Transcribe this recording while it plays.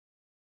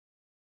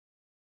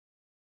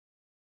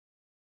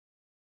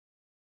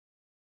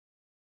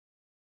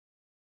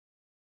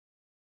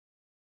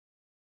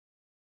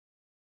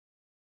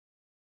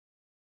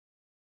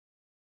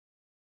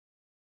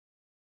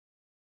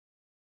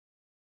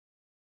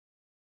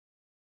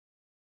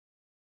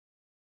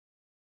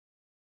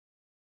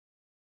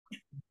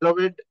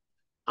beloved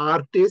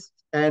artists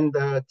and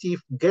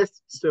chief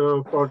guests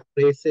for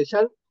today's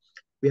session.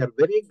 We are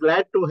very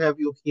glad to have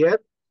you here,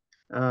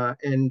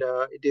 and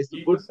it is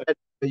good that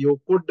you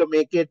could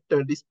make it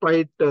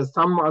despite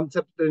some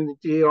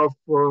uncertainty of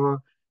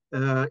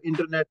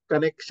internet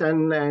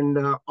connection and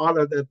all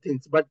other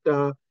things. But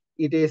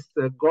it is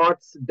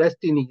God's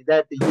destiny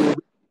that you will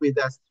be with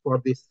us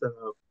for this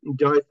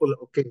joyful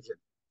occasion.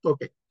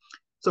 Okay.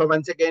 So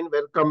once again,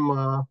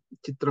 welcome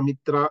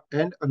ChithraMitra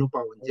and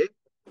Pavanje.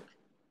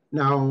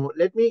 Now,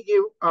 let me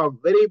give a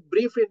very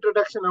brief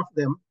introduction of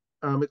them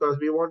because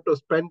we want to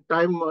spend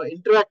time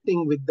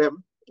interacting with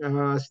them,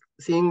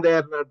 seeing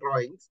their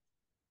drawings.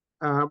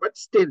 But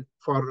still,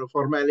 for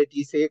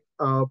formality's sake,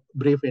 a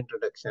brief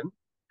introduction.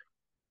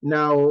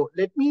 Now,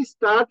 let me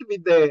start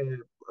with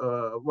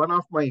one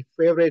of my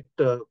favorite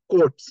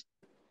quotes.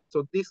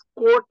 So this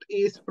quote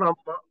is from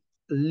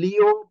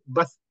Leo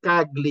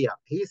Buscaglia.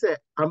 He's an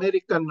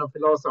American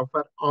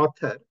philosopher,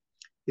 author.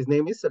 His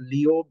name is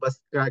Leo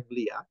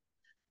Buscaglia.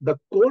 The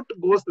quote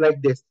goes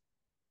like this: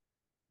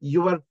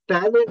 your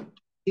talent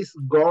is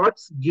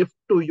God's gift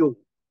to you.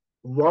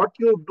 What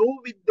you do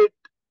with it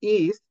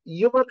is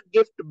your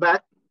gift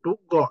back to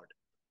God.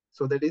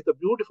 So that is a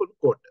beautiful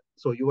quote.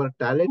 So your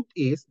talent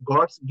is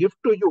God's gift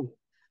to you.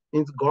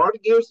 Means God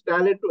gives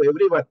talent to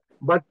everyone.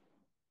 But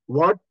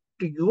what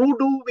you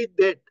do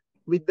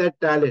with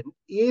that talent,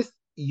 is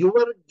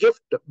your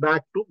gift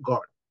back to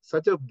God.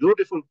 Such a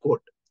beautiful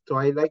quote. So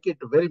I like it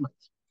very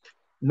much.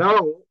 Now,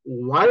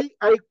 why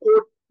I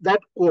quote that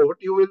quote,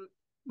 you will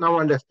now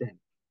understand.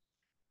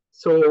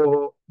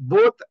 So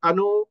both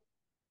Anu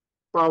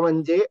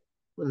Pavanje,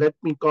 let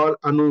me call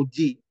Anu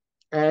Ji,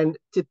 and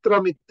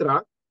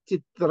ChithraMitra,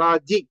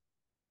 Chitra Ji,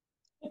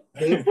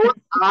 they both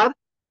are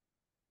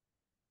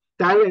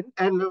talent,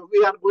 and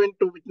we are going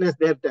to witness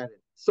their talent.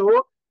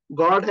 So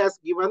God has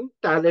given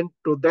talent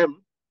to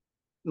them,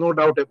 no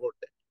doubt about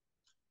that.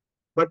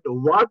 But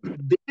what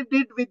they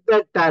did with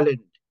that talent,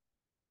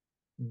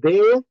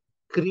 they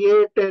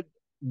created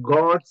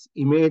God's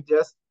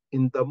images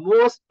in the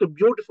most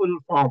beautiful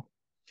form,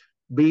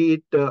 be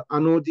it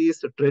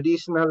Anuji's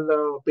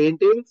traditional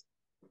paintings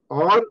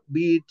or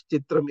be it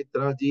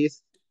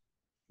ChithraMitraji's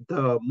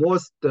the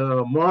most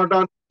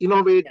modern,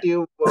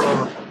 innovative,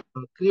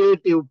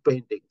 creative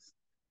paintings.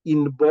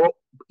 In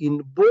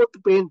both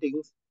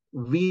paintings,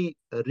 we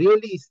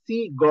really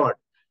see God.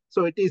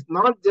 So it is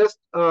not just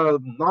a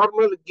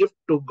normal gift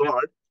to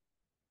God,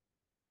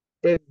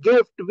 a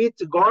gift which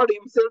God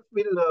Himself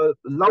will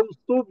love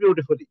so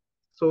beautifully.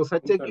 So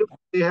such a gift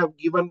they have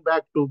given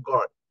back to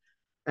God.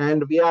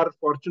 And we are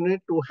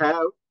fortunate to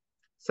have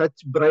such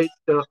bright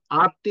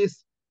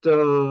artist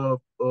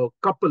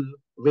couple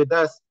with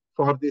us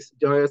for this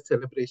joyous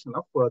celebration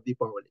of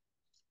Deepavali.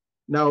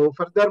 Now,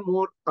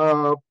 furthermore,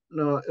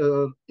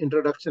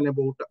 introduction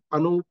about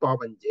Anu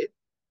Pavanje.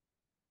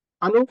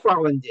 Anu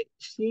Pavanje,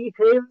 she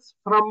hails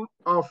from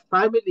a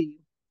family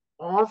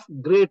of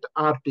great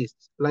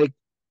artists, like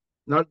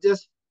not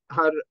just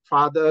her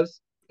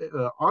fathers,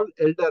 all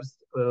elders,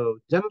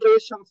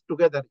 generations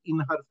together in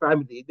her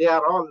family, they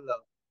are all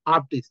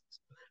artists.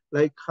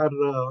 Like her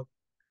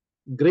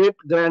great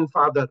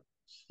grandfather,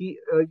 you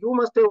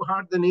must have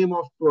heard the name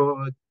of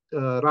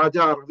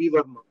Raja Ravi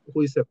Verma,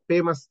 who is a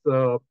famous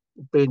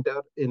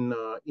painter in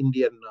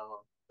Indian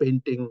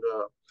painting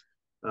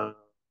uh,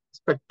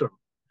 spectrum.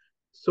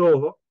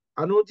 So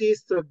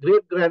Anuji's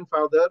great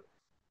grandfather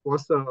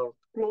was a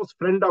close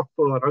friend of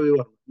Ravi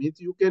Verma. Means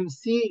you can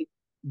see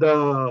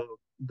the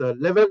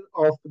level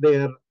of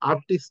their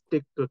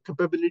artistic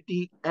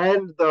capability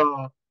and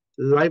the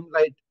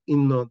limelight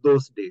in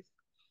those days.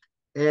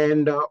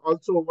 And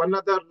also one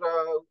other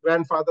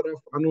grandfather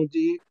of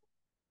Anuji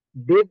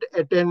did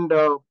attend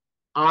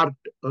art,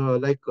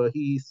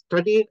 he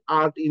studied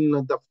art in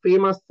the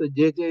famous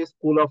JJ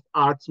School of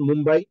Arts,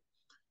 Mumbai,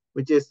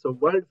 which is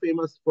world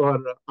famous for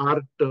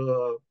art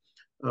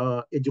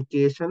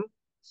education.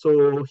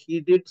 So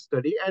he did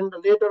study, and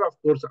later, of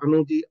course,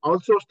 Anuji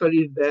also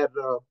studied there.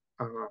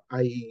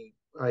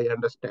 I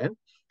understand.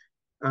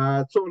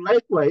 So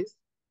likewise,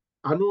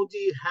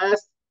 Anuji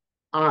has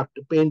art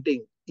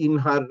painting in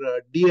her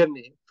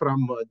DNA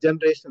from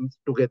generations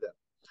together.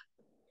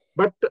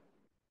 But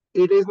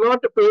it is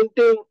not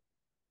painting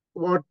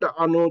what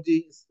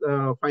Anuji's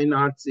fine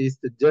arts is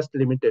just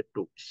limited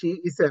to. She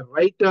is a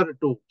writer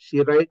too.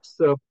 She writes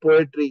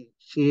poetry.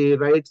 She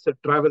writes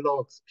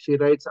travelogues. She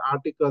writes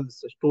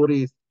articles,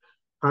 stories.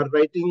 Her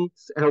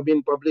writings have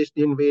been published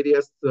in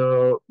various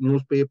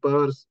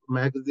newspapers,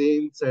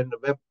 magazines, and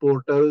web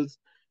portals.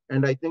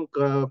 And I think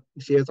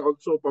she has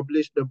also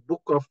published a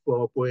book of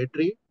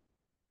poetry.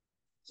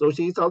 So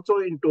she is also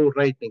into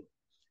writing.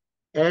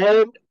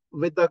 And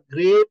with a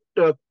great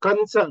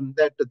concern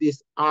that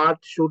this art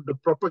should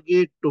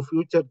propagate to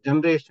future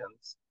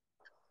generations,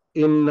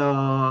 in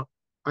I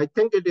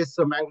think it is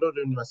Mangalore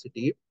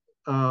University,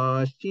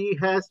 she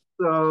has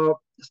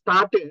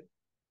started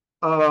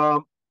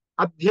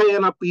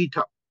Adhyayana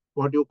Pitha,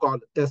 what you call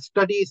a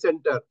study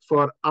center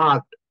for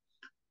art,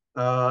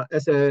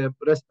 as a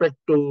respect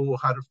to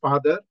her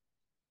father.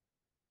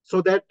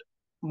 so that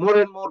more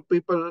and more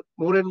people,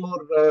 more and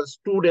more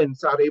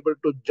students are able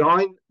to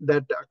join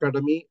that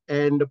academy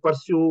and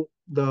pursue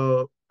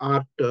the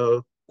art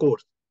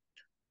course.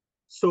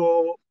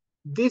 So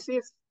this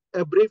is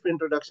a brief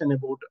introduction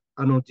about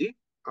Anuji,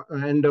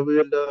 and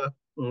we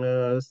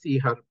will see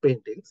her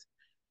paintings.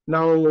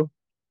 Now,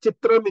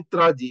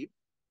 ChithraMitra ji,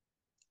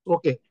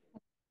 okay,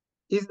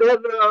 is there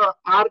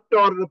art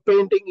or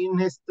painting in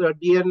his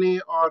DNA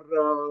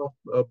or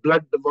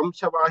blood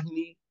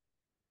Vamshavahini?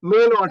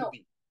 May not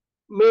be.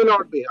 May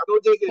not be.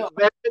 Anuji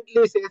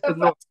vehemently says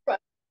no.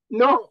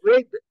 No,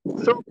 wait.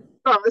 So,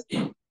 because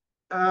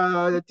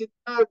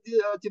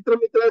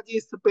ChithraMitra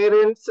ji's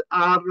parents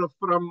are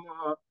from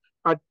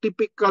a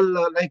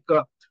typical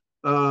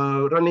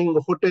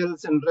running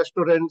hotels and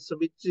restaurants,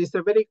 which is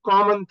a very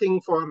common thing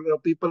for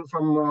people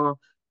from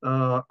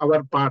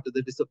our part,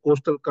 that is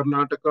coastal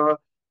Karnataka,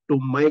 to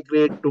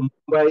migrate to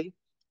Mumbai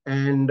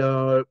and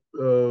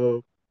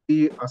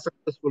be a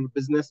successful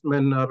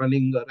businessman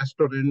running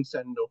restaurants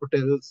and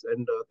hotels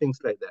and things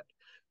like that.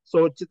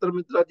 So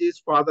ChithraMitra ji's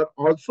father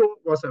also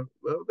was a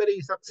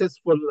very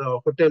successful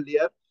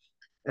hotelier,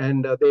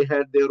 and they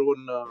had their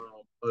own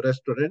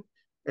restaurant.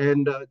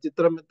 And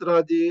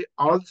ChithraMitra ji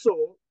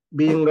also,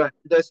 being a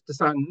eldest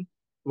son,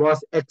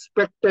 was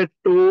expected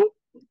to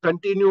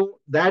continue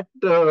that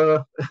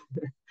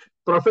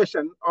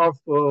profession of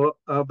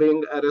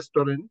being a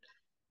restaurant.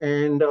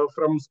 And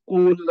from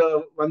school,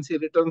 once he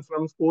returned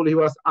from school, he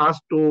was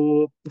asked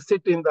to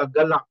sit in the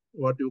gala,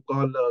 what you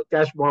call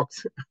cash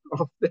box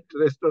of that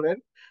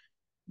restaurant.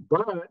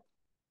 But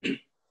I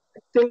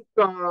think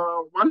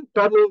one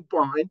turning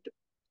point,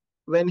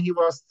 when he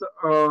was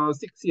a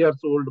 6 years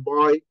old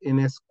boy in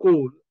a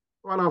school,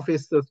 one of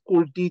his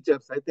school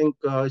teachers, I think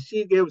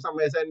she gave some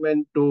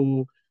assignment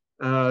to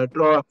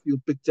draw a few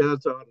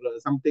pictures or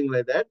something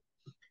like that.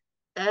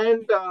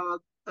 And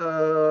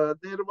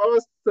there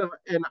was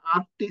an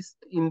artist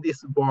in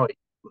this boy.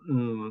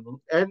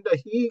 And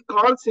he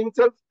calls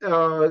himself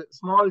a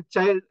small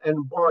child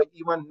and boy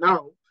even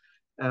now.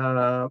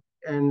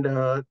 And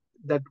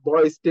that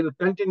boy still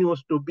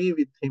continues to be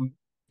with him.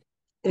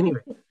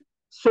 Anyway,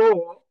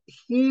 so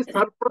he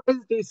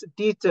surprised his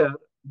teacher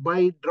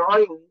by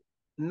drawing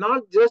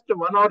not just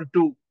one or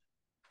two,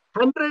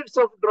 hundreds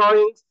of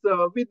drawings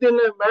within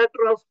a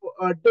matter of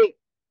a day.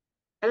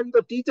 And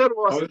the teacher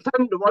was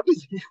stunned. What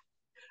is it?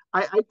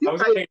 I think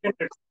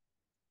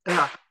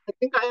I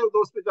think I have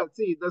those pictures.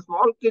 See, the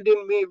small kid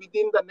in me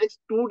within the next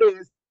 2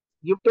 days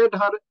gifted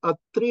her a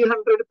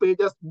 300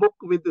 pages book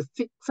with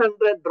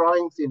 600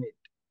 drawings in it.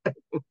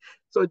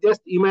 So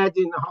just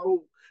imagine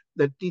how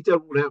the teacher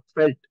would have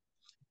felt.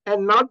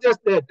 And not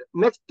just that,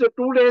 next 2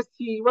 days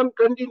he even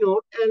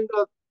continued, and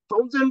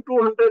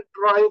 1,200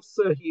 drawings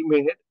he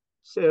made.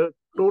 So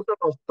total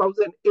of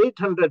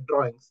 1,800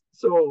 drawings.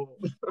 So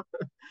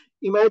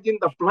imagine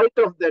the plight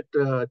of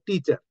that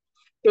teacher.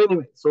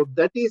 Anyway, so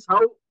that is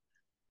how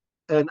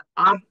an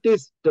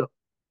artist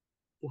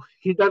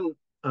hidden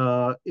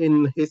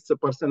in his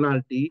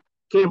personality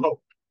came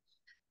out.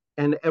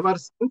 And ever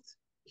since,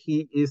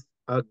 he is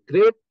a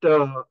great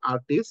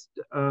artist.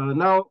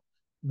 Now,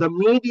 the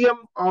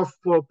medium of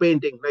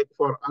painting, like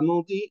for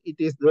Anuji, it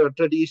is the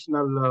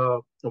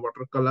traditional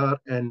watercolor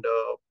and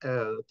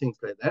things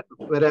like that.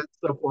 Whereas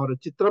for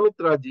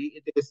ChithraMitra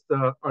ji, it is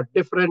a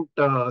different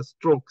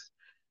strokes,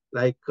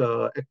 like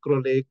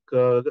acrylic,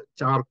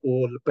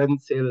 charcoal,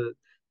 pencil,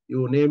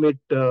 you name it,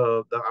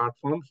 the art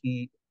form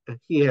he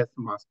has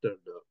mastered.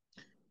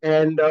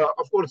 And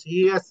of course,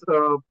 he has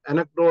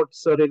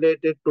anecdotes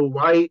related to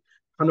why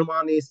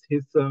Hanuman is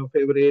his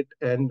favorite,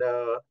 and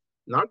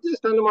not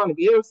just Hanuman.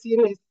 We have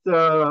seen his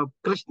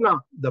Krishna,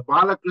 the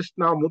Bala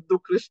Krishna, Muddu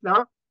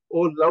Krishna.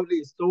 Oh,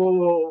 lovely!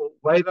 So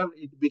viral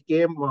it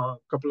became a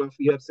couple of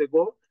years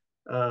ago.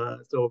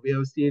 So we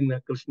have seen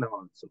Krishna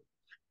also.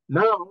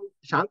 Now,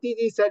 Shanti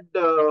ji said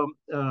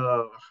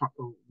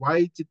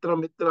why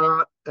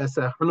ChithraMitra as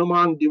a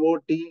Hanuman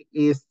devotee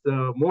is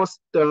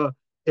most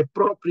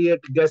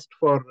appropriate guest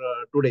for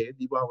today,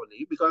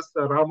 Deepavali, because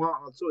Rama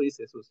also is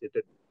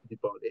associated with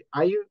Deepavali.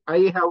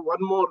 I have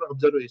one more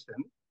observation.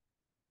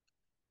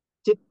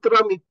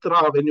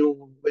 ChithraMitra,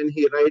 when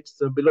he writes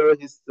below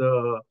his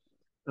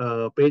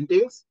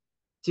paintings,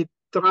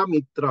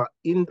 ChithraMitra,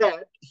 in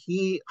that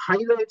he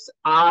highlights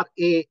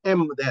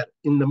RAM there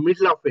in the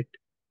middle of it.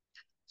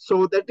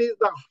 So that is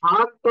the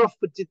heart of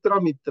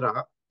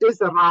ChithraMitra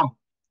is Ram.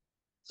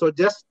 So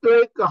just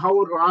like how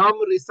Ram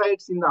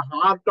resides in the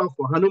heart of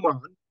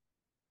Hanuman,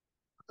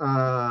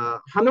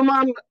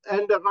 Hanuman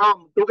and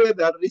Ram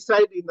together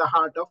reside in the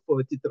heart of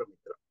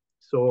ChithraMitra.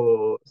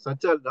 So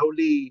such a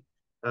lovely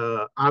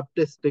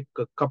artistic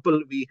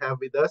couple we have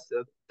with us.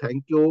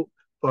 Thank you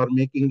for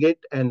making it,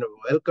 and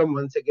welcome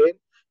once again.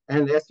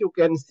 And as you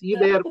can see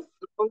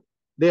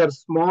their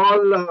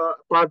small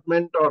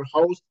apartment or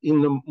house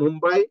in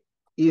Mumbai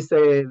is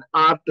an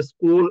art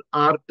school,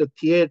 art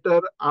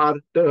theater,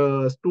 art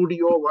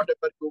studio,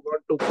 whatever you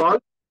want to call.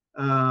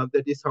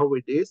 That is how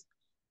it is.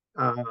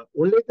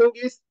 Only thing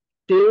is,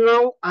 till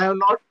now, I have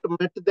not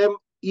met them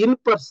in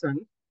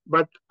person,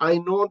 but I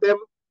know them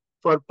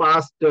for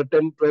past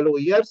 10, 12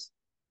 years.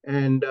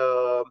 And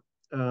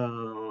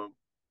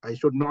I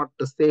should not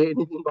say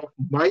anything of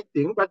my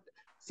thing, but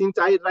since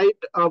I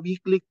write a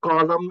weekly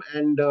column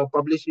and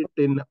publish it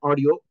in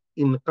audio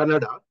in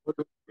Kannada,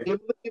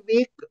 every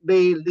week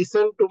they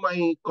listen to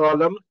my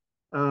column.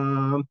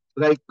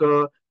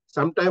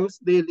 Sometimes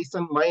they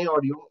listen my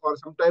audio, or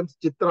sometimes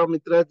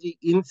ChithraMitra ji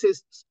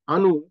insists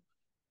Anu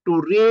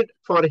to read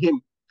for him,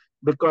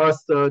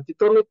 because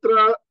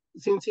ChithraMitra,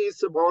 since he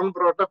is born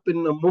brought up in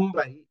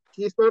Mumbai,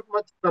 he is not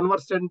much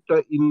conversant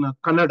in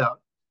Kannada.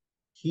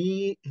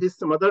 His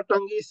mother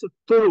tongue is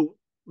Tulu,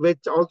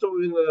 which also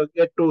we will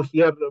get to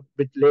hear a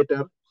bit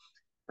later.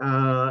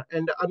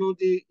 And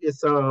Anuji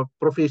is a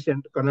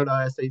proficient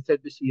Kannada. As I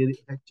said,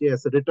 she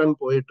has written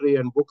poetry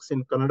and books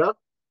in Kannada.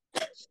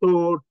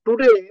 So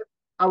today,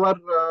 our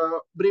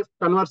brief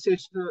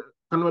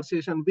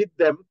conversation with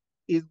them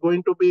is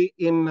going to be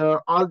in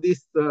all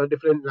these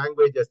different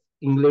languages: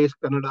 English,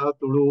 Kannada,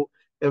 Tulu,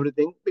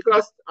 everything.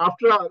 Because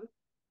after all,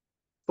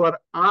 for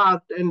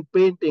art and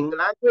painting,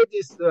 language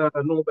is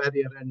no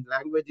barrier, and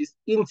language is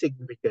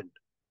insignificant.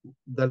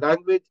 The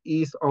language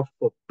is of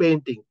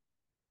painting,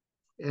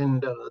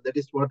 and that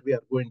is what we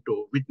are going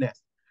to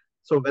witness.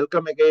 So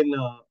welcome again,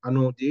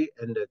 Anuji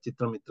and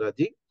ChithraMitra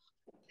ji.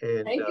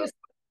 And thank you.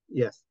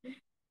 Yes.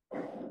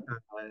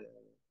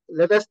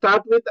 Let us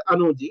start with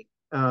Anuji.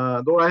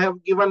 Though I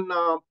have given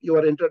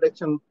your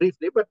introduction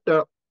briefly, but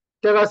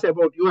tell us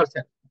about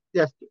yourself.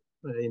 Just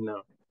in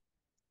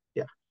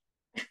yeah.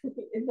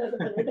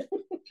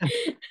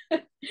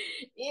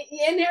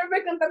 ಏನ್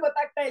ಹೇಳ್ಬೇಕಂತ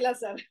ಗೊತ್ತಾಗ್ತಾ ಇಲ್ಲ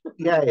sir.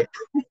 Yeah,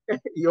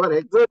 your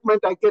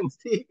excitement I can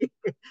see.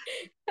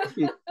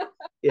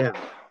 Yeah.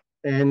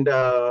 And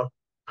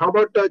how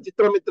about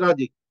ChithraMitra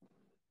ji?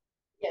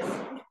 Yes.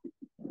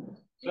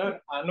 Sir,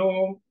 Anu,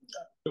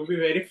 to be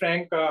very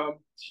frank,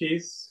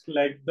 she's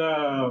like the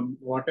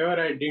whatever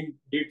I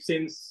did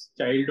since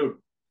childhood.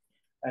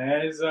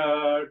 As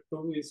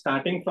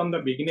starting from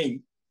the beginning,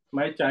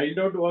 my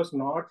childhood was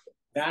not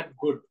that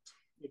good.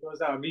 It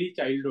was an ugly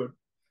childhood.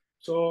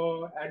 So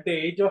at the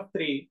age of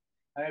 3,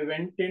 I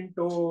went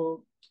into,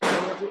 I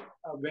was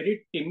a very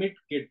timid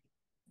kid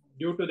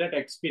due to that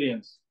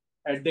experience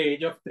at the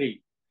age of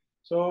 3.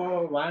 So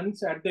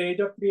once at the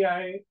age of 3,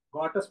 I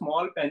got a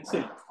small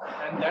pencil,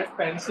 and that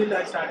pencil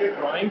I started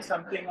drawing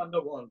something on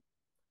the wall,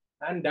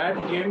 and that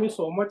gave me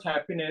so much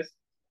happiness,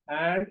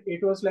 and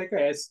it was like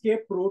an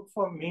escape route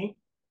for me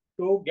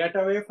to get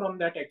away from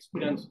that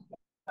experience.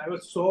 I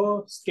was so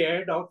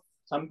scared of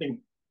something.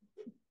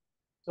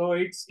 So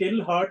it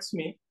still hurts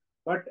me,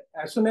 but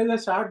as soon as I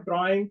start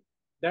drawing,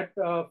 that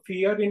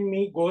fear in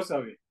me goes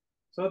away.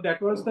 So that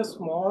was the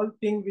small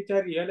thing which I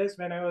realized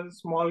when I was a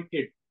small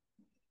kid.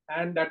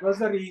 And that was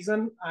the reason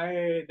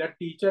that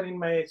teacher in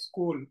my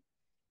school,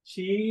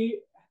 she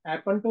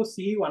happened to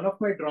see one of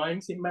my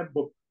drawings in my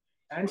book,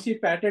 and she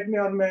patted me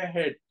on my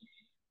head.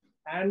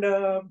 And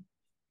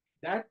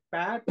that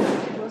pat,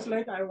 it was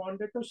like I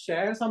wanted to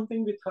share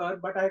something with her,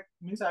 but I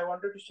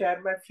wanted to share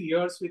my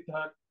fears with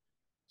her.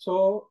 So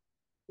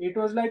it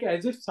was like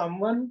as if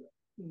someone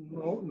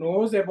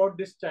knows about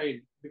this child,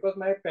 because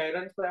my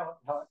parents, my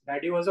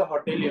daddy was a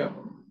hotelier,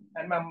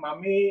 and my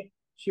mummy,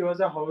 she was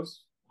a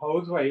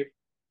housewife.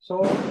 So,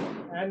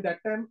 and that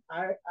time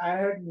I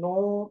had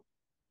no,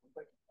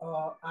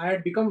 I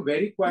had become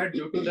very quiet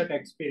due to that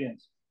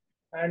experience.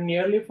 And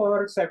nearly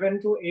for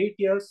 7 to 8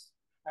 years,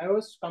 I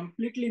was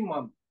completely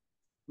mum,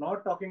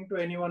 not talking to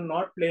anyone,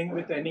 not playing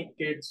with any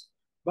kids.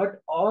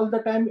 But all the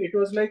time, it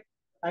was like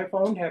I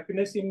found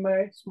happiness in my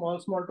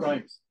small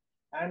drawings,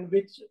 and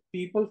which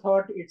people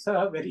thought it's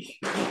a very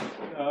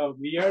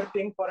weird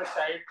thing for a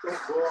child to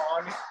go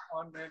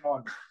on and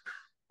on.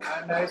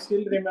 And I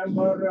still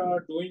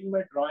remember doing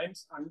my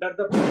drawings under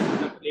the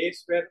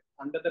place where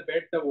under the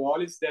bed the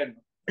wall is there.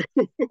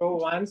 So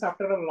once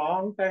after a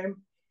long time,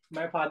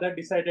 my father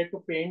decided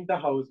to paint the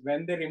house.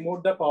 When they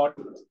removed the pot,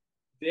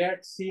 they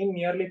had seen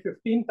nearly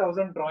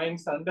 15,000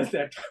 drawings under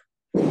that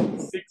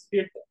 6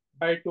 feet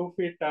by 2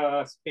 feet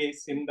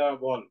space in the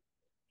wall.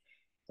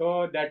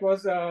 So that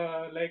was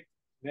like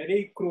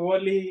very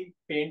cruelly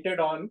painted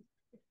on.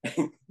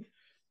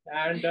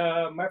 And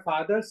my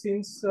father,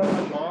 since a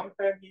long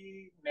time,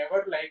 he never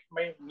liked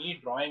me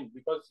drawing,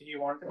 because he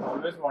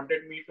always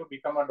wanted me to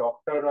become a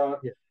doctor, or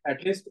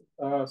at least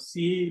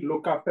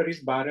look after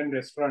his bar and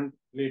restaurant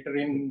later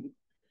in.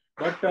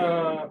 But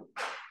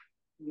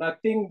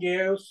nothing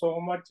gave so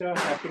much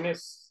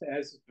happiness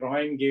as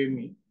drawing gave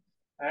me.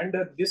 And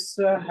this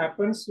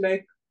happens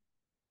like,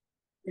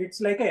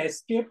 it's like an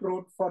escape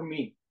route for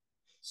me.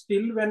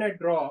 Still when I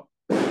draw,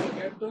 I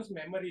get those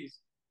memories.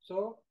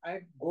 So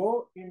I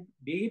go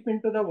deep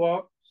into the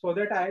work so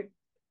that I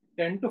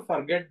tend to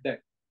forget that.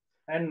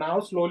 And now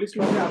slowly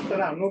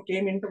after Anu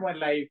came into my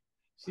life,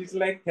 she's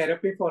like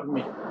therapy for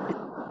me.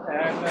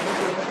 And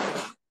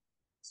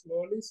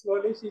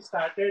slowly she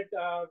started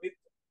with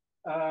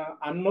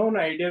unknown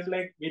ideas,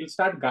 like we'll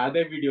start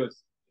Gade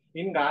videos.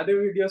 In Gade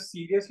videos,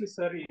 seriously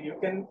sir, you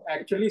can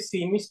actually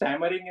see me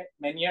stammering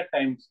many a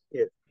times.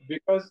 Yes.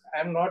 Because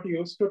I'm not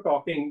used to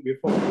talking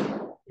before.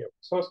 Yep.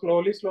 So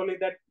slowly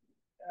that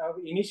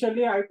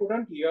initially I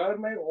couldn't hear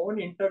my own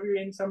interview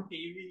in some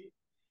TV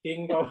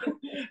thing.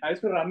 I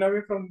used to run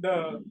away from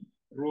the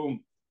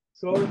room.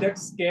 So that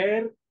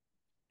scare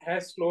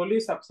has slowly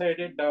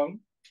subsided down,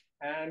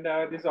 and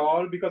this is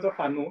all because of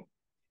Anu.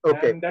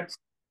 Okay. And that's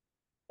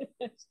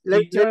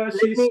Let teacher.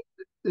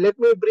 let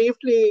me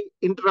briefly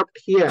interrupt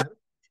here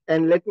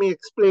and let me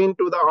explain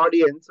to the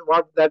audience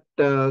what that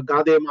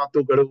Gade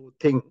Matu Gadu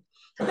thing.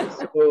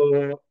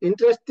 So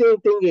interesting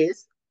thing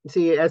is,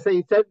 see, as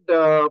I said,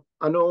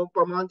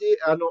 Anuji,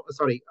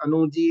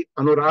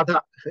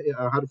 Anuradha,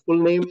 her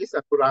full name is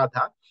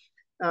Anuradha.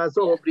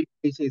 So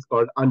briefly she is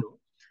called Anu.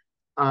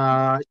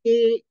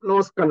 He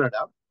knows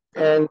Kannada,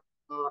 and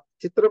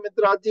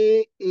ChithraMitra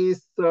ji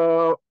is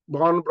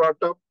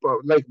brought up,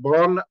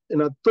 born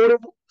in a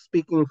Turbu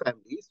speaking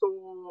family,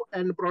 so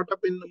and brought up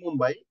in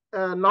Mumbai.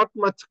 Not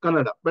much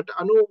Kannada, but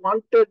Anu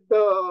wanted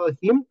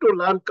him to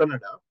learn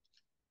Kannada.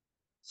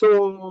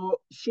 So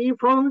she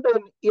found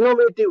an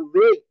innovative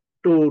way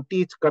to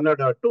teach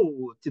Kannada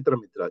to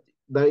ChithraMitra ji.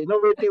 The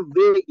innovative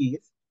way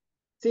is,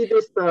 see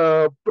this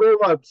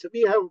proverbs.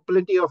 We have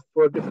plenty of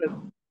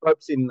different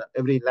proverbs in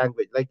every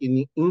language. Like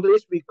in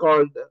English, we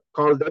call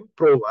them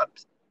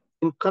proverbs.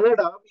 In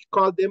Kannada, we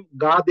call them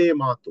Gade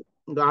Matu.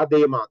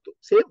 Gade Matu.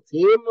 Same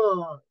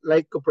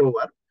like a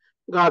proverb.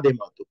 Gade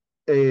Matu.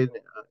 An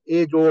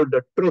age-old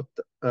truth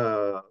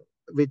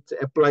which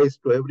applies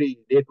to every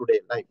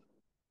day-to-day life.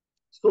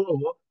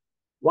 So,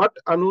 what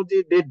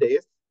Anuji did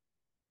is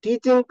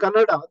teaching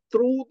Kannada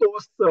through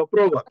those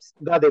proverbs,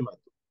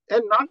 Gadematu.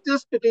 And not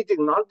just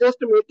teaching, not just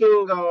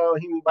making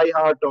him by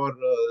heart or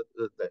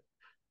that.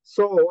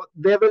 So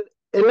they will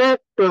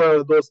enact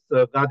those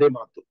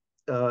Gadematu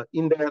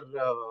in their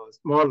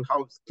small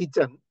house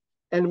kitchen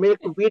and make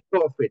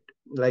video of it.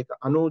 Like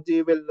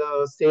Anuji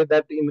will say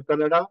that in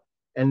Kannada,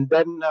 and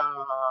then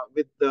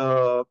with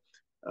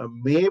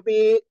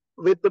maybe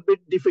with a bit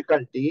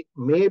difficulty,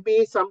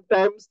 maybe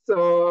sometimes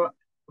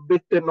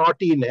bit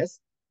naughtiness,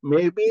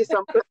 maybe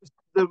sometimes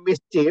the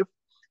mischief.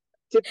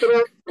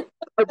 Chitra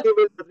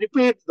will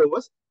repeat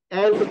those,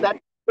 and that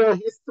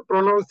his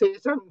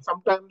pronunciation,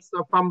 sometimes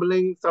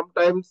fumbling,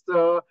 sometimes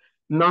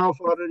na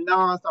for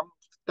na,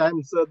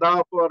 sometimes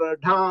da for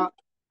dha.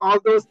 All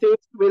those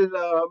things will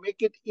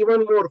make it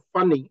even more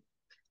funny,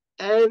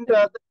 and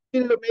that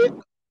will make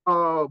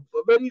a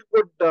very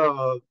good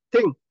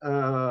thing,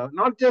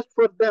 not just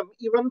for them,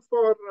 even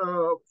for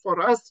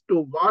us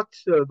to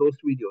watch those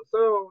videos.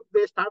 So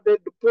they started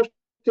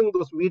posting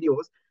those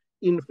videos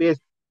in Facebook,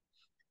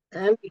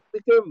 and it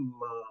became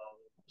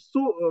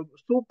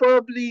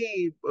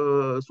superbly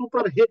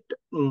super hit.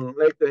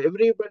 Like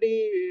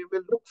everybody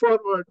will look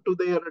forward to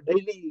their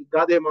daily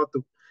Gade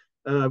Matu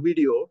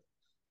video.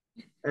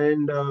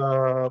 And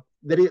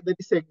there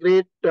is a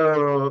great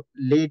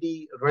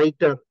lady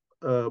writer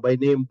by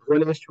name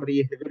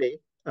Bhuvaneshwari Hegde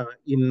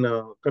in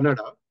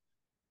Kannada.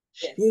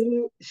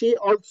 She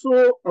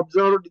also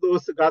observed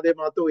those Gade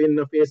Matu in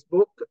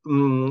Facebook,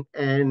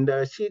 and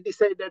she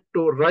decided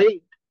to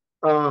write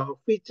a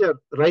feature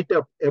write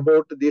up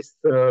about this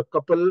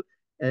couple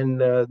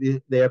and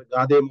their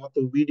Gade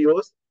Matu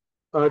videos.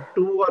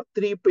 2 or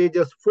 3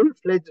 pages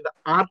full-fledged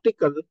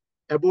article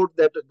about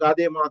that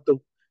Gade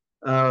Matu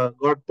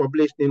got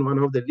published in one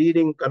of the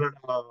leading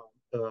Kannada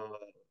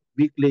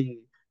weekly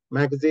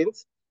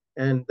magazines.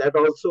 And that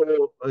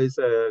also is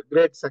a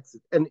great success,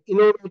 an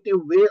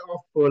innovative way of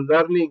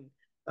learning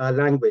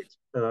language.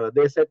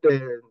 They set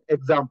an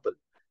example.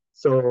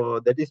 So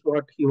that is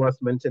what he was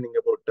mentioning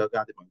about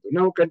Gadimantu.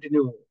 Now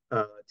continue,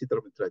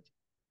 ChithraMitra ji.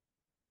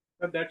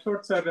 So that's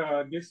what, sir.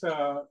 This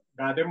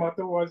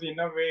Gadematu was in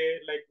a way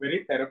like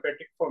very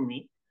therapeutic for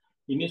me.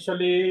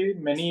 Initially,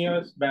 many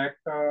years back,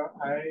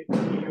 I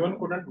even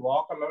couldn't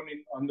walk alone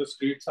on the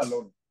streets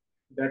alone.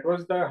 That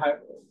was the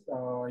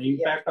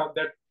impact of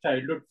that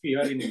childhood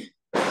fear in me.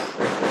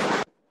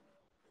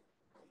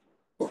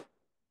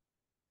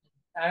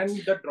 And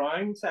the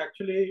drawings,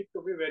 actually,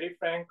 to be very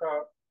frank,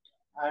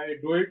 I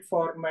do it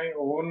for my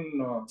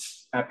own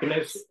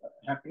happiness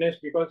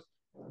because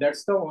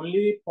that's the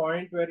only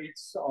point where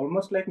it's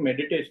almost like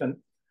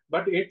meditation.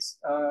 But it's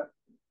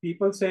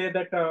people say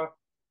that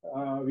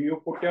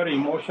you put your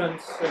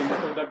emotions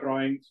into the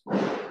drawings.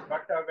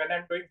 But when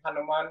I'm doing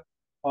Hanuman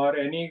or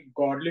any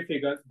godly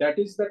figures, that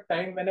is the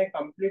time when I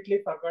completely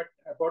forgot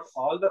about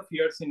all the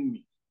fears in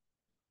me.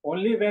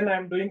 Only when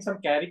I'm doing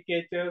some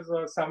caricatures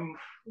or some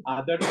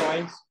other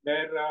drawings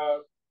where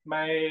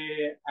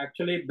my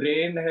actually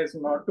brain has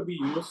not to be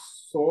used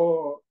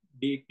so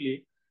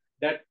deeply,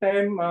 that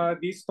time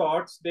these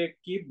thoughts, they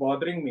keep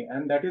bothering me,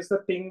 and that is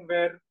the thing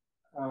where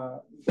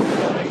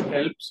drawing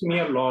helps me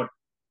a lot.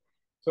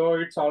 So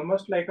it's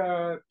almost like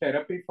a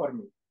therapy for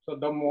me. So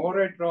the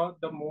more I draw,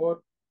 the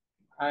more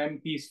I am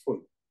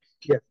peaceful.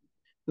 Yes.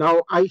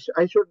 Now, I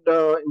should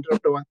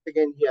interrupt once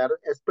again here,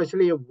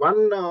 especially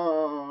one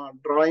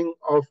drawing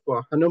of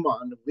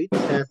Hanuman, which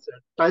has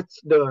touched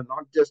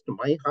not just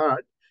my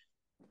heart,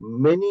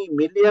 many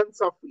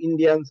millions of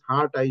Indians'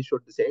 heart, I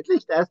should say, at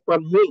least as per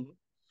me,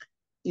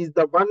 is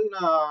the one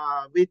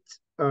which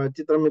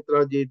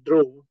ChithraMitra ji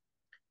drew.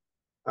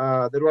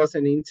 there was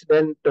an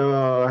incident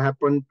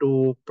happened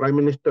to Prime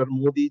Minister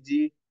Modi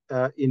ji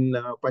in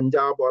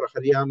Punjab or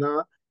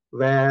Haryana,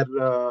 where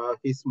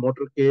his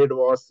motorcade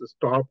was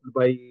stopped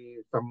by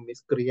some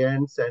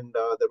miscreants, and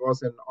there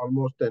was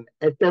almost an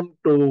attempt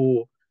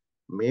to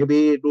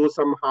maybe do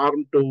some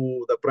harm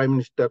to the Prime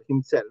Minister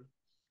himself.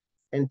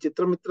 And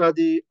ChithraMitra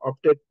ji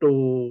opted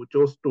to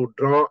chose to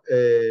draw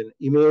an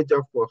image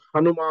of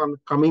Hanuman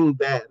coming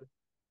there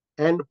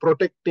and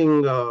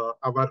protecting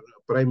our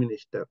Prime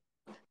Minister.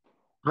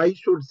 I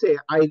should say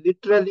I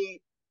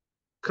literally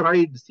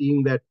cried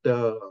seeing that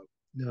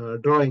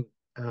drawing,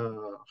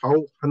 how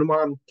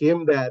Hanuman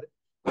came there.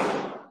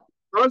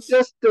 Not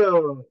just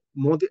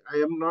Modi, I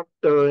am not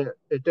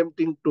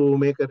attempting to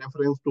make a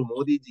reference to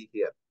Modi ji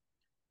here.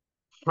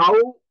 How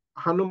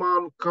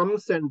Hanuman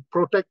comes and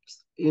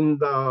protects in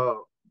the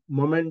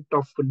moment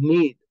of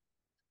need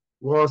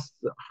was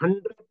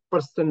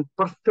 100%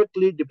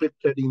 perfectly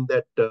depicted in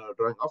that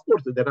drawing. Of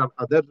course, there are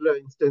other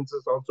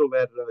instances also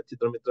where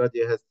ChithraMitra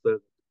ji has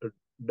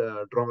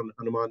drawn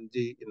Hanuman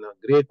ji in a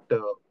great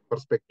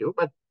perspective,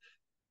 but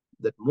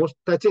the most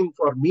touching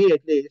for me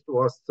at least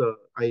was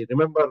I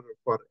remember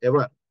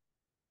forever.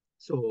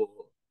 So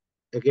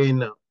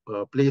again,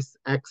 please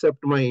accept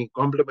my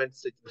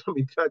compliments,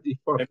 ChithraMitra ji,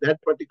 for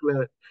that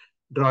particular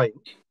drawing.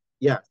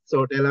 Yeah,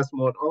 so tell us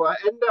more. Oh,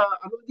 and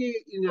Anuji,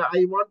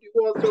 I want you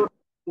also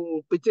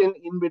to pitch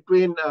in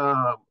between,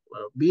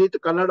 be it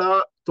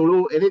Kannada,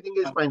 Tulu, anything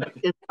is fine. I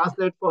can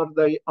translate for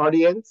the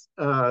audience,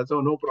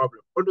 so no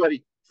problem. Don't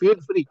worry, feel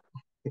free.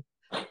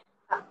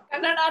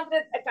 Kannada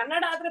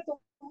ಆದ್ರೆ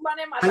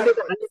ತುಂಬಾನೇ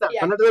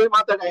ಕನ್ನಡದಲ್ಲಿ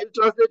ಮಾತಾಡಿ. I'll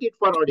translate it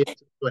for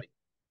audience. Sorry.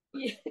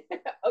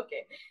 Okay.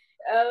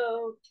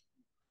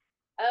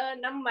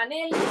 ನಮ್ಮ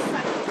ಮನೆಯಲ್ಲಿ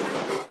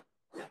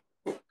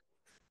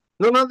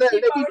No, let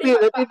it be.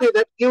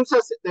 That gives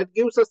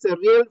us a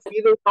real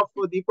feeling of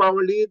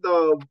Deepavali. The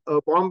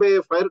Bombay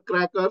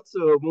firecrackers,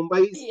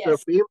 Mumbai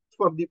is famous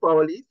for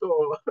Deepavali. So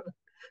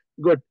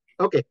good.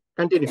 Okay,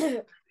 continue.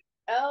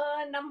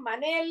 ನಮ್ಮ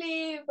ಮನೆಯಲ್ಲಿ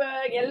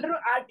ಎಲ್ರು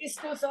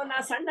artist. So ನಾ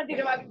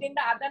ಸಣ್ಣದಿರುವಾಗದಿಂದ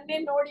ಅದನ್ನೇ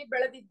ನೋಡಿ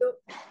ಬೆಳೆದಿದ್ದು.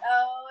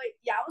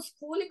 ಯಾವ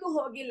ಸ್ಕೂಲಿಗೂ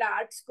ಹೋಗಿಲ್ಲ,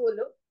 ಆರ್ಟ್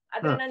ಸ್ಕೂಲು.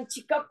 ಆದ್ರೆ ನನ್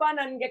ಚಿಕ್ಕಪ್ಪ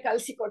ನನ್ಗೆ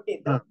ಕಲ್ಸಿ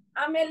ಕೊಟ್ಟಿದ್ದು.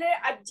 ಆಮೇಲೆ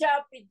ಅಜ್ಜ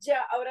ಪಿಜ್ಜ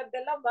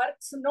ಅವರದ್ದೆಲ್ಲ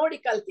ವರ್ಕ್ಸ್ ನೋಡಿ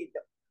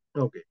ಕಲ್ತಿದ್ದು.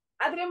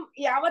 ಆದ್ರೆ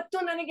ಯಾವತ್ತೂ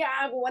ನನಗೆ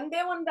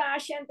ಒಂದೇ ಒಂದು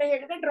ಆಸೆ ಅಂತ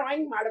ಹೇಳಿದ್ರೆ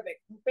ಡ್ರಾಯಿಂಗ್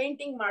ಮಾಡ್ಬೇಕು,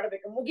 ಪೇಂಟಿಂಗ್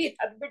ಮಾಡ್ಬೇಕು, ಮುಗೀತ್.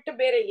 ಅದ್ ಬಿಟ್ಟು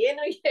ಬೇರೆ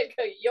ಏನು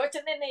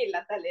ಯೋಚನೆನೇ ಇಲ್ಲ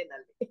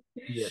ತಲೆನಲ್ಲಿ.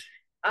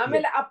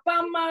 ಆಮೇಲೆ ಅಪ್ಪ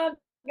ಅಮ್ಮ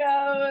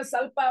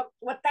ಸ್ವಲ್ಪ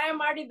ಒತ್ತಾಯ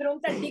ಮಾಡಿದ್ರು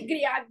ಅಂತ ಡಿಗ್ರಿ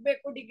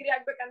ಆಗ್ಬೇಕು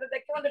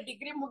ಅನ್ನೋದಕ್ಕೆ ಒಂದು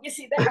ಡಿಗ್ರಿ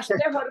ಮುಗಿಸಿದೆ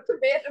ಅಷ್ಟೇ ಹೊರತು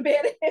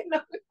ಬೇರೆ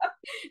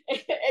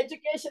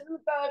ಎಜುಕೇಶನ್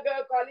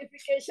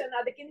ಕ್ವಾಲಿಫಿಕೇಶನ್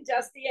ಅದಕ್ಕಿಂತ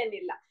ಜಾಸ್ತಿ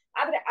ಏನಿಲ್ಲ.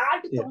 ಆದ್ರೆ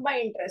ಆರ್ಟ್ ತುಂಬಾ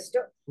ಇಂಟ್ರೆಸ್ಟ್.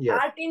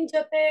 ಆರ್ಟಿನ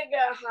ಜೊತೆ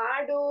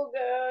ಹಾಡು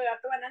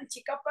ಅಥವಾ ನನ್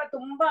ಚಿಕ್ಕಪ್ಪ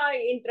ತುಂಬಾ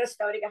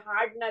ಇಂಟ್ರೆಸ್ಟ್ ಅವರಿಗೆ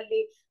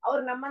ಹಾಡ್ನಲ್ಲಿ.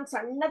 ಅವ್ರು ನಮ್ಮನ್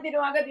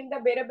ಸಣ್ಣದಿರುವಾಗದಿಂದ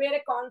ಬೇರೆ ಬೇರೆ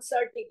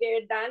ಕಾನ್ಸರ್ಟಿಗೆ,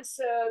 ಡ್ಯಾನ್ಸ್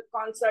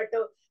ಕಾನ್ಸರ್ಟ್,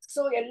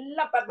 ಸೊ ಎಲ್ಲ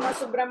ಪದ್ಮ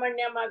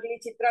ಸುಬ್ರಹ್ಮಣ್ಯಂ ಆಗ್ಲಿ,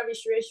 ಚಿತ್ರ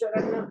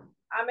ವಿಶ್ವೇಶ್ವರನ್,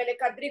 ಆಮೇಲೆ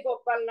ಕದ್ರಿ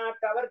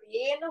ಗೋಪಾಲ್ನಾಥ್ ಅವ್ರದ್ದು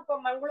ಏನು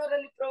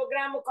ಮಂಗಳೂರಲ್ಲಿ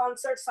ಪ್ರೋಗ್ರಾಮ್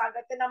ಕಾನ್ಸರ್ಟ್ಸ್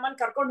ಆಗತ್ತೆ ನಮ್ಮನ್ನ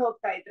ಕರ್ಕೊಂಡು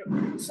ಹೋಗ್ತಾ ಇದ್ರು.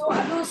 ಸೊ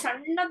ಅದು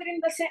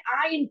ಸಣ್ಣದ್ರಿಂದ ಆ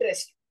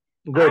ಇಂಟ್ರೆಸ್ಟ್,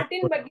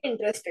 ಆರ್ಟಿನ ಬಗ್ಗೆ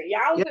ಇಂಟ್ರೆಸ್ಟ್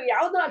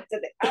ಯಾವ್ದು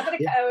ಆಗ್ತದೆ, ಆದ್ರೆ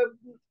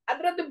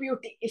ಅದ್ರದ್ದು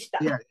ಬ್ಯೂಟಿ ಇಷ್ಟ.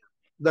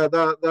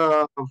 The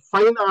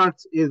fine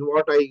arts is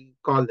what I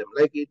call them.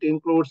 Like it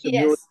includes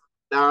music,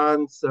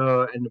 dance,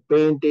 and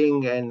painting,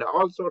 and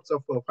all sorts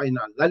of fine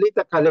arts.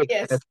 Lalita Kale,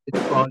 as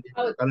it's called in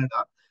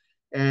Kannada.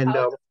 And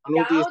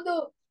ಯಾವುದು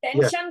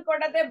tension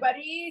ಕೊಡದೆ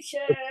ಬರೀ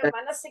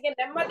ಮನಸ್ಸಿಗೆ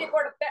ನೆಮ್ಮದಿ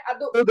ಕೊಡುತ್ತೆ,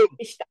 ಅದು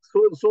ಇಷ್ಟ.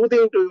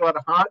 Soothing to your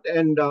heart,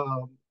 and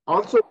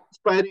also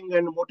inspiring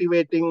and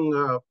motivating.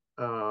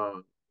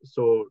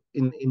 So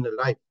in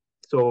life.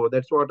 So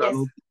that's what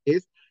Anuti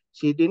is.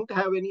 She didn't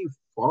have any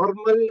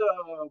formal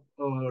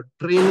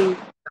training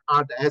in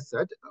art as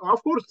such. Of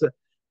course,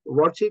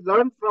 what she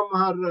learned from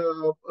her,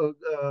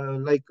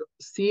 like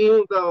seeing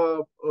the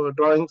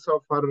drawings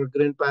of her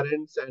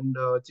grandparents and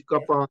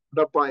Chikappa,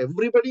 Dappa,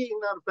 everybody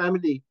in her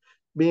family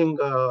being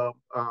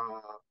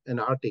an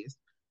artist.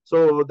 So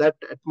that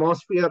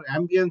atmosphere,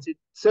 ambience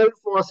itself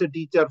was a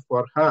teacher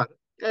for her,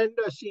 and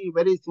she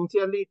very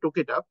sincerely took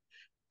it up.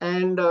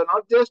 And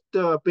not just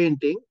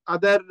painting,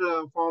 other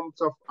forms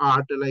of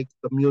art like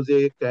the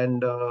music and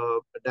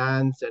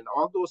dance and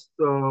all those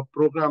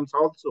programs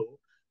also.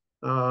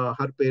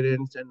 Her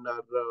parents and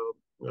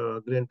her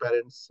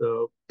grandparents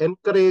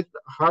encouraged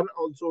her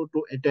also to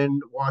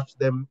attend, watch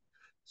them.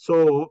 So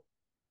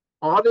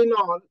all in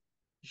all,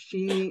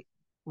 she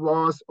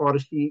was, or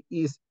she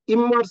is,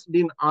 immersed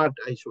in art,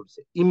 I should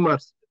say,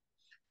 immersed.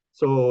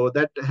 So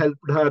that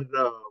helped her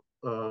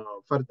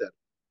further.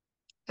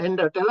 And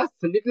tell us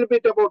a little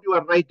bit about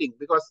your writing,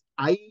 because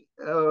I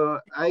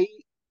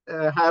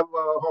have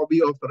a hobby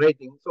of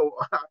writing. So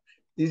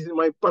this is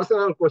my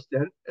personal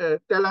question.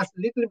 Tell us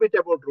a little bit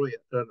about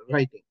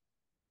writing.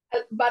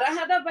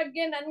 ಬರಹದ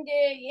ಬಗ್ಗೆ ನನ್ಗೆ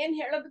ಏನ್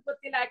ಹೇಳೋದು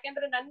ಗೊತ್ತಿಲ್ಲ.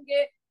 ಯಾಕೆಂದ್ರೆ ನನ್ಗೆ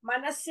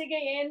ಮನಸ್ಸಿಗೆ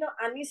ಏನು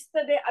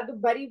ಅನಿಸ್ತದೆ ಅದು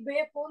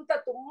ಬರಿಬೇಕು ಅಂತ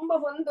ತುಂಬಾ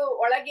ಒಂದು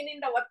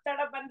ಒಳಗಿನಿಂದ ಒತ್ತಡ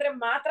ಬಂದ್ರೆ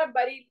ಮಾತ್ರ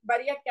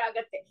ಬರಿಯಕ್ಕೆ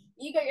ಆಗತ್ತೆ.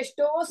 ಈಗ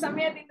ಎಷ್ಟೋ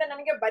ಸಮಯದಿಂದ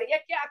ನನಗೆ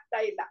ಬರಿಯಕ್ಕೆ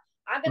ಆಗ್ತಾ ಇಲ್ಲ.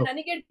 ಆಗ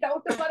ನನಗೆ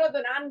ಡೌಟ್ ಬರೋದು,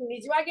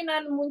 ನಿಜವಾಗಿ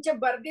ನಾನು ಮುಂಚೆ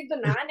ಬರ್ದಿದ್ದು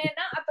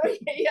ನಾನೇನಾ ಅಥವಾ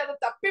ಅದು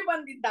ತಪ್ಪಿ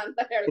ಬಂದಿದ್ದ ಅಂತ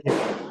ಹೇಳ್ತೀನಿ.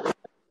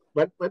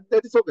 But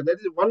that is okay. That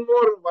is one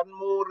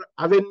more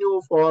avenue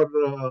for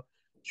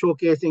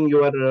showcasing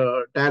your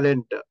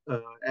talent.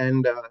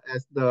 And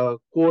as the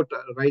quote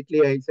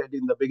rightly I said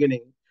in the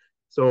beginning,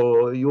 so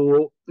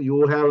you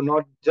have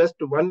not just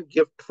one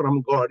gift from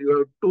God. You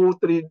have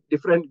 2-3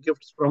 different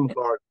gifts from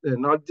God.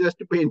 Not just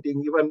painting,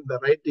 even the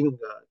writing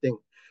thing.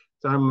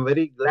 So I'm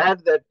very glad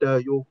that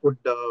you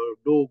could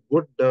do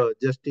good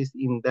justice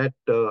in that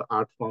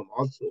art form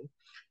also.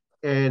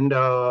 And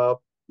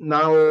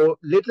now,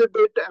 little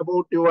bit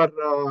about your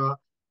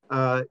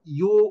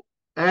you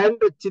and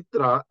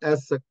Chitra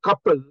as a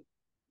couple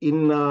in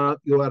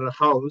your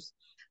house.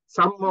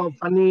 Some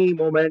funny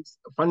moments,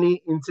 funny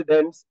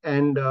incidents,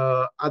 and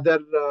other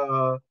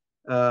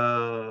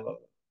uh,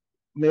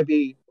 maybe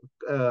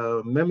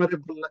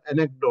memorable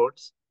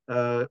anecdotes.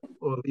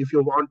 If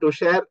you want to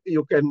share,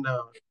 you can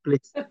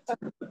please.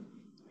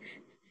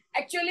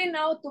 Actually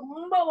ನಾವು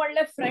ತುಂಬಾ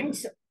ಒಳ್ಳೆ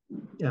friends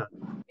Yeah.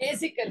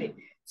 Basically.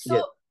 So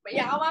Yes.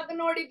 ಯಾವಾಗ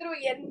ನೋಡಿದ್ರು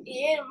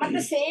ಮತ್ತೆ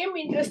same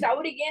interest.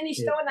 ಅವ್ರಿಗೆ ಏನ್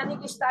ಇಷ್ಟವೋ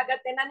ನನಗೆ ಇಷ್ಟ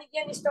ಆಗತ್ತೆ,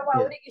 ನನಗೇನ್ ಇಷ್ಟವೋ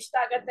ಅವ್ರಿಗೆ ಇಷ್ಟ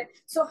ಆಗತ್ತೆ.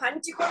 ಸೊ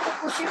ಹಂಚಿಕೊಂಡು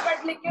ಖುಷಿ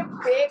ಪಡ್ಲಿಕ್ಕೆ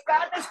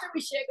ಬೇಕಾದಷ್ಟು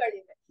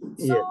ವಿಷಯಗಳಿವೆ.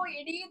 ಸೊ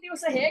ಇಡೀ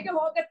ದಿವಸ ಹೇಗೆ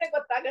ಹೋಗತ್ತೆ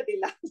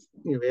ಗೊತ್ತಾಗೋದಿಲ್ಲ.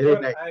 Very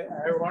nice.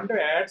 I want to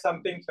add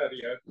something, sir,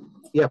 here.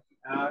 Yeah.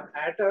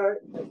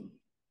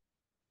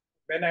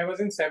 When I was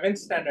in 7th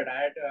standard,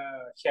 I had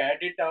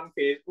shared it on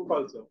Facebook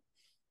also.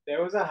 There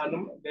was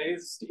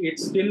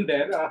it's still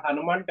there, a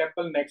Hanuman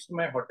temple next to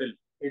my hotel.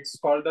 It's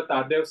called the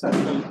Tadev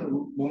Circle in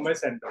Mumbai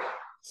Center.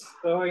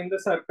 So in the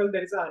circle,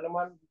 there is a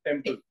Hanuman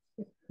temple.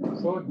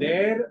 So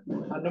there,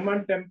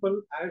 Hanuman temple,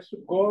 I used to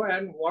go,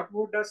 and what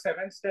would a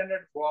 7th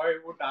standard boy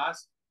would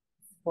ask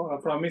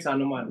from his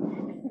Hanuman?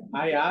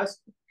 I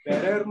asked,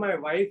 wherever my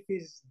wife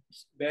is,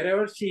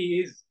 wherever she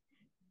is,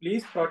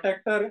 please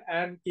protect her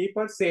and keep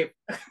her safe.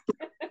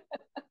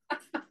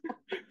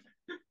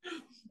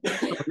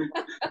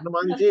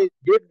 Hanumanji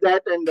did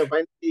that, and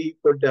finally he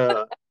could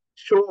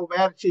show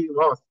where she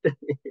was.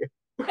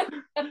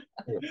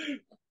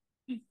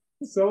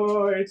 So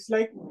it's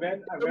like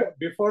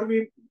before we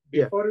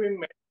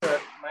met her,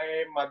 my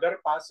mother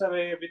passed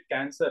away with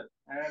cancer,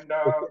 and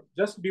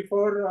just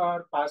before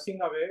passing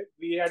away,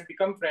 we had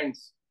become friends.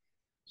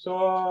 So,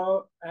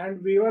 and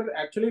we were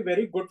actually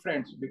very good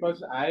friends, because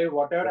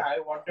whatever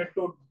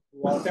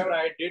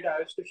I did, I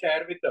used to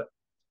share with her.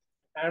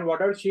 And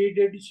whatever she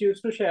did, she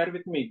used to share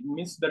with me,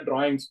 means the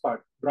drawing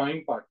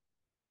part.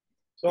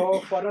 So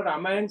for a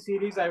Ramayan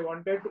series, I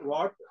wanted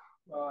what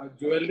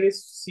jewelry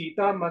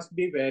Sita must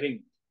be wearing.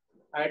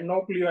 I had no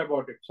clue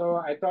about it. So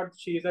I thought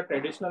she is a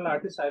traditional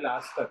artist, I'll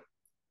ask her.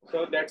 So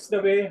that's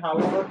the way how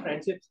our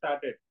friendship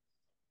started.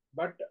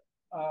 But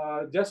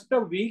just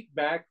a week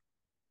back,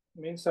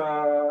 means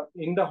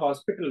in the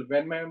hospital,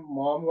 when my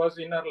mom was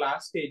in her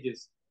last stages,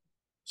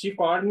 she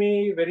called me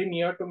very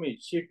near to me.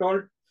 She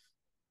told,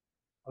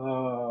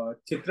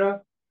 Chitra,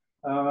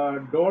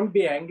 don't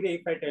be angry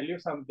if I tell you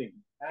something.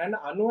 And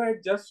Anu had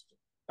just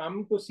come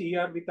to see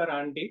her with her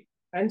auntie,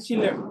 and she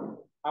left.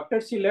 After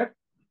she left,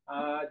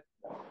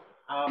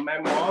 my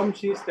mom,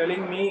 she's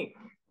telling me,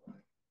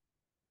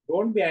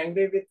 don't be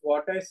angry with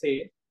what I say,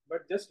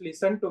 but just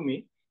listen to me.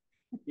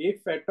 If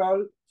at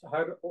all,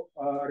 her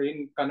in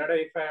Kannada,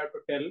 if I have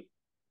to tell,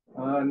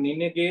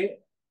 ನಿನಗೆ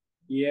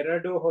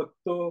ಎರಡು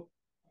ಹೊತ್ತು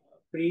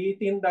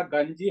ಪ್ರೀತಿಯಿಂದ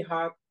ಗಂಜಿ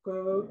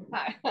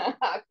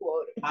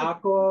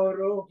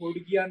ಹಾಕೋರು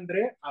ಹುಡುಗಿ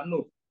ಅಂದ್ರೆ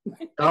ಅನು.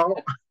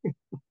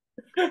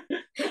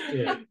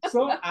 So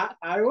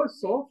I was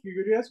so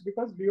furious,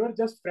 because we were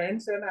just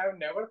friends and I have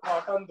never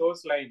thought on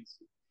those lines.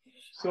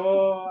 So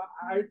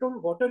I told,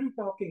 what are you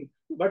talking?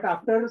 But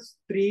after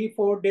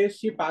 3-4 days,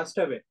 she passed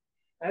away.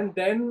 And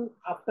then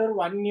after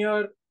 1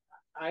 year,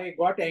 I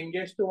got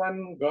engaged to one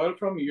girl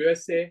from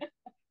USA.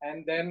 And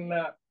then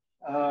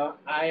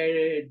I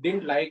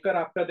didn't like her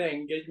after the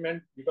engagement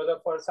because of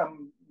her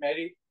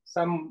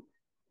some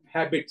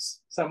habits,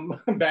 some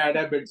bad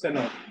habits and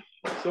all.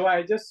 So I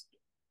just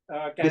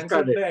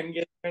cancelled the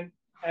engagement.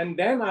 And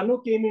then Anu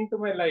came into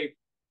my life.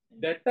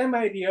 That time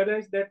I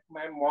realized that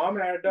my mom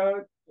had a,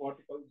 what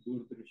you call,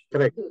 Durdrishti.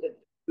 Correct.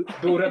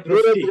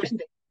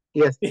 Durdrishti.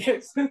 Yes.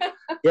 Yes.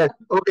 Yes.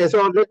 Okay. So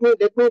let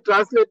me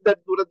translate that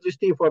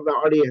Durdrishti for the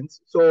audience.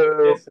 So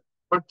Yes.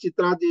 what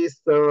Chitraji's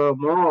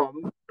mom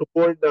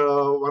told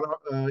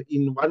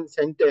in one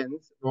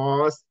sentence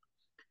was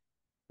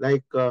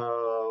like,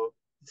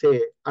 say,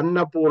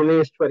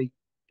 Annapurneshwari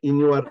in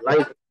your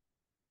life,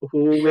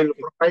 who will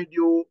provide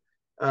you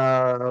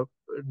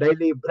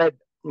daily bread,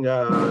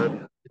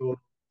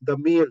 the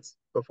meals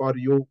for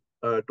you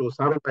to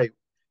survive,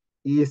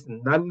 is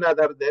none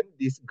other than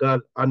this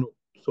girl, Anu.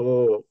 So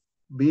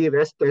be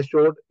rest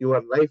assured,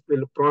 your life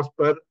will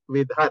prosper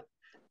with her.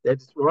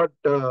 That's what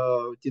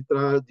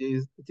Chitra's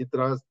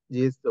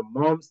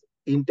mom's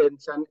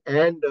intention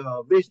and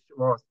wish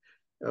was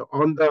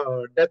on the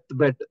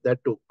deathbed, that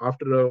too.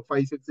 After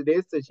 5-6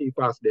 days, she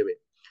passed away.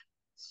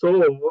 So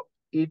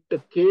it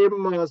came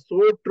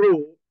so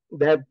true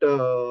that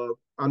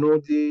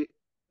Anuji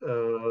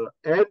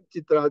and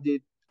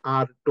Chitraji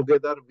are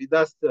together with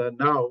us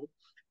now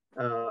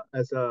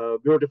as a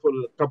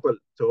beautiful couple.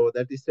 So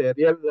that is a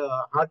real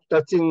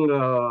heart-touching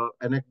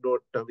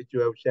anecdote which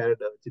you have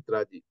shared,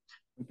 Chitraji.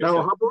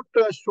 Now, how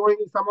about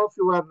showing some of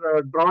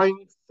your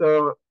drawings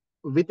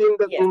within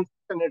the Zoom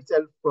session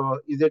itself?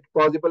 Is it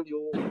possible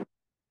you?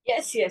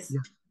 Yes. Yeah.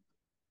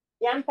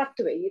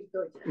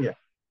 Yeah.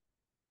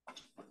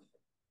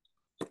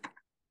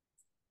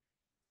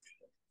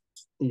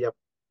 Yep.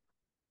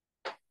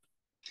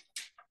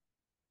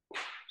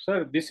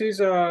 Sir, this is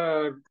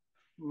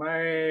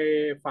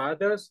my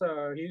father's.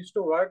 He used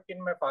to work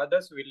in my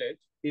father's village.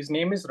 His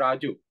name is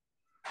Raju.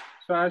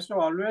 So I used to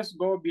always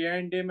go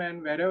behind him,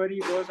 and wherever he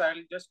goes,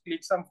 I'll just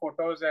click some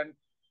photos and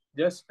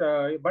just.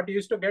 But he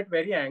used to get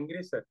very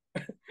angry, sir,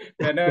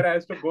 whenever I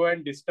used to go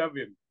and disturb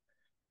him.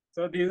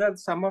 So these are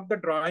some of the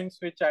drawings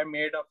which I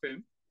made of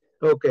him.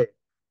 Okay.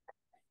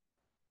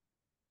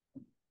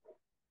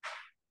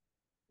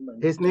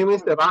 His name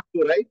is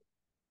Raju, right?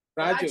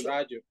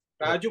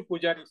 Raju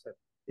Pujari, sir.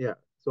 Yeah.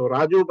 So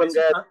Raju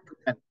Bangaya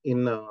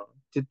in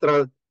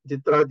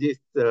Chitraji's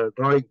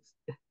drawings.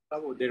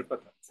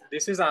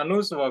 This is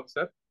Anu's work,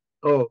 sir.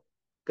 Oh,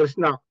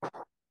 Krishna.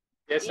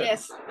 Yes, sir.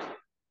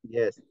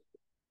 Yes.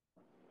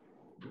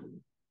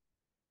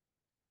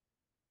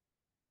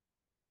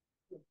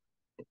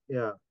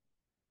 Yeah.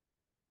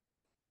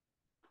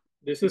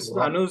 This is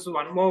Anu's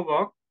one more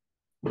work.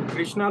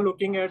 Krishna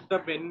looking at the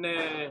pen.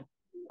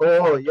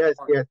 Oh, yes.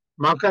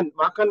 Makan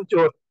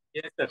Chor.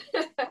 Yes, sir.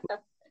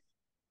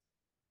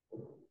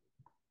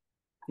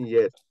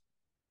 Yes.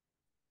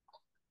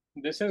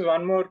 This is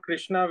one more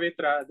Krishna with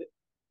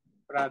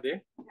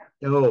Radhe.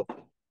 Oh.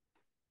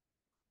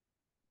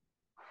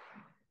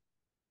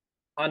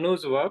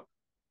 Anu's work.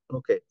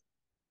 Okay.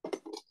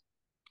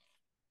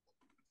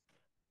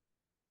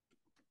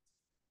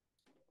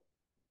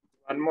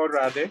 One more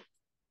Radhe.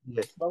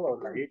 Yes.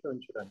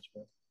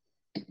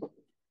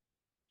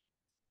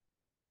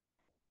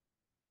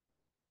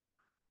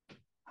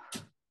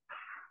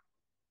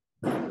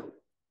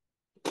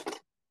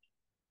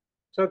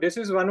 So this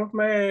is one of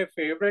my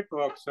favorite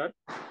works, sir.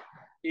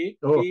 He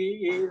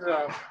is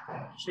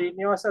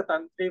Srinivasa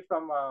Tantri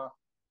from.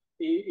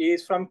 He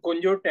is from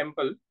Kunjur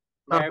Temple.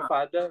 My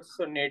father's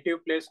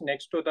native place.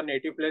 Next to the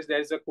native place, there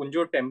is a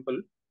Kunjur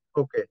Temple.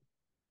 Okay.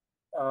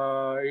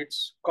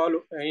 It's called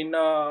in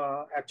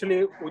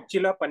actually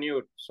Uchila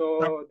Panur.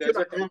 So there's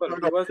a temple.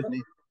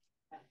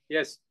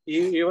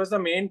 He was the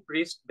main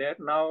priest there.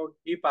 Now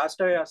he passed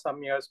away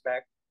some years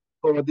back.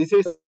 Oh, this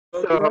is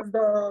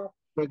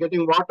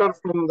getting water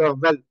from the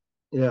well.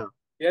 Yeah.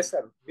 Yes,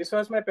 sir. This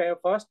was my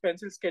first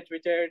pencil sketch,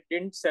 which I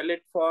didn't sell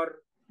it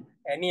for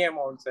any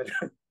amount, sir.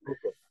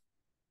 Okay.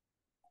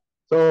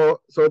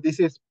 So this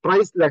is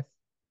priceless.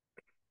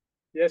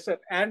 Yes, sir.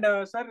 And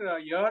sir,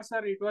 here,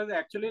 sir, it was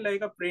actually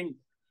like a print.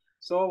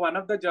 So one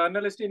of the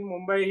journalists in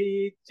Mumbai,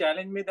 he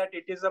challenged me that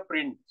it is a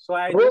print. So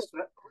I just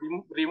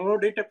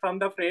removed it from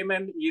the frame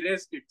and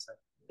erased it, sir.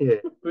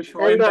 Yeah. To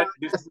show him that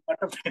this is not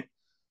a print.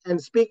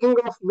 And speaking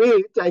of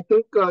which, I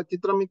think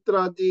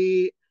ChithraMitra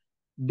ji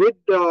did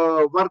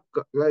work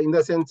in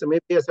the sense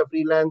maybe as a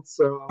freelance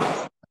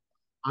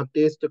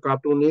artist,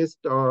 cartoonist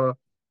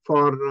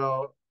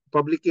for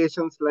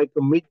publications like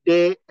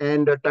Midday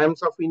and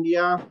Times of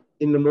India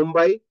in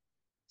Mumbai.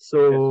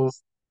 So,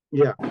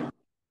 yeah.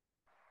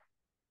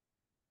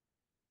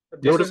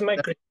 This is my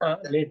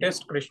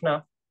latest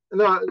Krishna.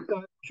 No,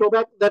 show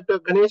back that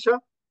Ganesha.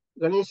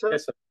 Yes,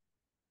 sir.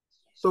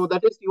 So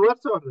that is yours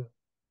or?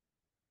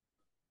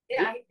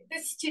 Yeah,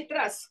 this is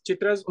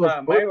Chitra's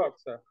my work,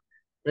 sir.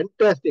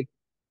 Fantastic.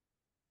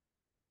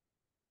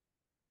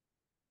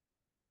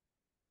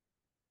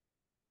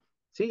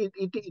 See,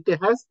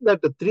 it has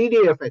that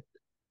 3D effect.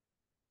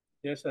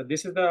 Yes, sir.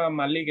 This is the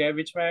Mallige,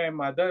 which my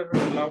mother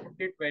loved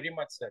it very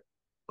much, sir.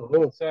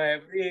 Oh. So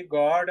every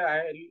god,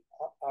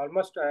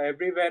 almost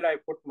everywhere I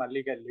put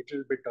Mallige, a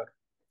little bit or.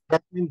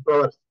 Jasmine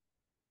flowers.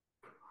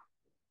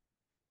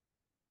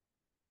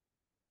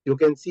 You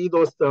can see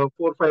those 4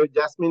 or 5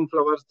 jasmine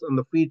flowers on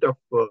the feet of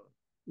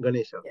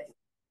Ganesha.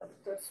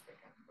 Yes.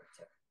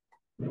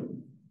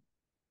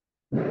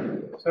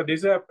 So this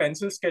is a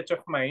pencil sketch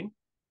of mine.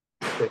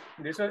 Okay.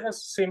 This is a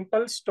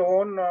simple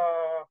stone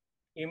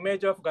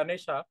image of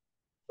Ganesha,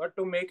 but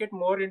to make it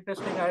more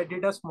interesting, I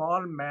did a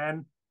small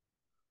man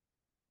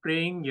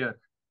praying here.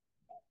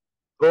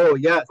 Oh,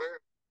 yes.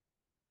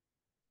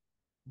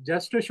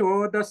 Just to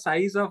show the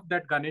size of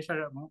that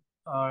Ganesha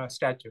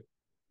statue.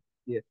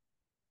 Yes.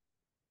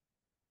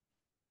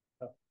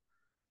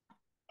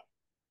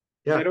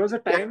 Yeah. There was a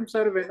time,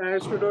 sir, when I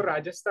used to do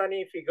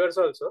Rajasthani figures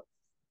also.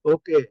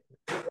 Okay.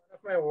 One of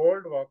my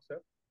old works,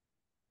 sir.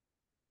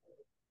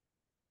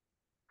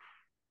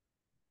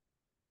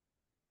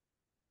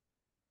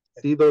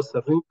 See those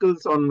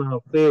wrinkles on her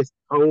face,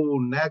 how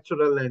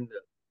natural and.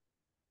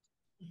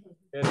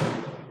 Yes.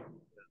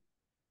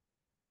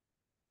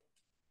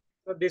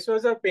 So this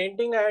was a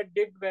painting I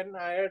did when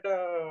I had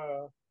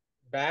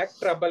back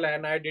trouble,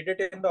 and I did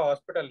it in the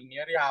hospital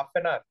nearly half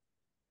an hour.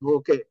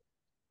 Okay.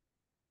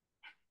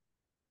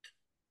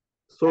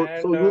 So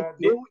And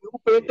you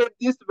painted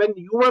this when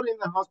you were in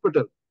the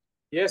hospital?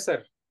 yes,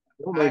 sir.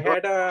 Oh my I God.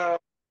 had a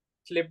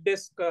slip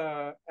disc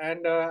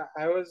and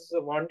I was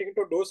wanting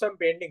to do some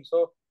painting.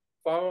 So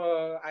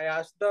I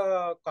asked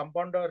the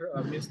compounder,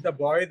 means the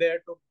boy there,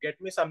 to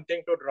get me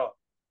something to draw.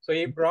 So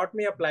he brought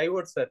me a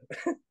plywood, sir.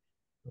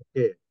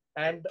 Okay.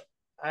 And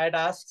I had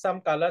asked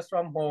some colors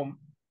from home.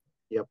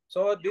 Yep.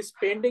 So this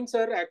painting,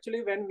 sir,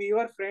 actually when we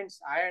were friends,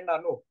 I and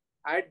Anu,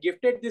 I had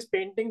gifted this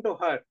painting to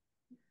her.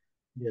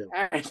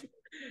 Yeah. And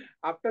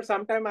after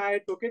some time, I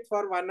took it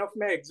for one of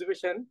my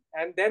exhibition,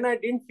 and then I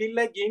didn't feel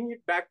like giving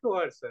it back to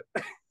her, sir.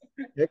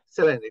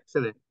 Excellent,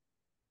 excellent.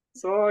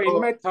 So in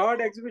my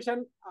third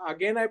exhibition,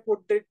 again I put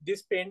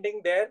this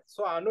painting there.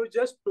 So Anu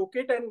just took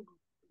it and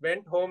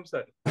went home,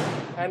 sir.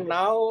 And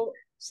now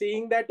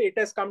seeing that it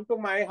has come to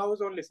my house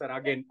only, sir,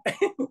 again.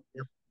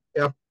 Yep.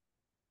 Yep.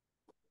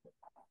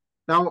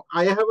 Now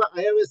I have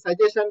a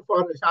suggestion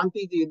for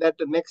Shanti ji, that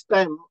next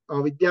time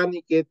Vidya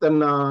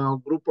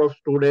Niketan group of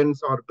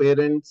students or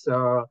parents,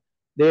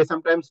 they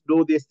sometimes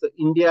do this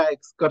India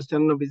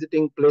excursion,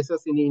 visiting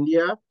places in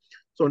India.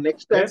 So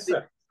next time Yes,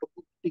 sir.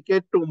 book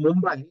ticket to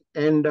Mumbai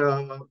and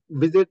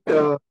visit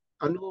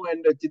Anu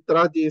and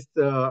Chitra ji's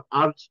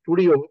art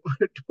studio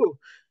to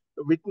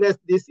witness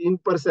this in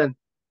person.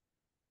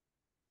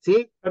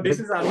 See, This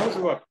is Anu's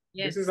work.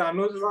 Yes. This is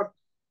Anu's work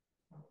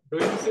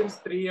doing since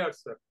 3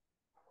 years, sir.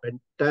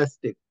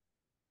 Fantastic.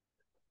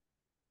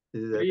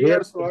 This is 3 real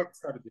years work,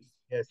 sir.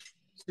 Yes.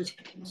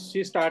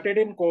 She started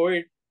in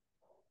COVID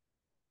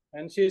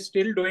and she is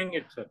still doing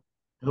it, sir.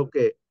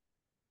 Okay.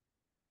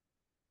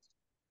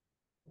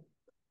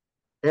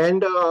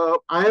 And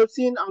I have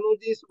seen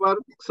Anuji's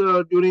works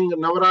during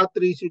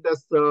Navaratri. She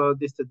does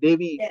this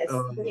Devi. Yes,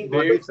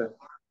 Devi, sir.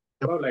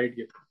 Oh, light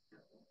gift.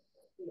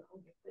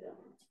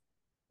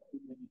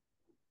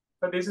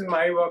 So this is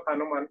my work,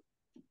 Hanuman.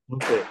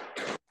 Okay.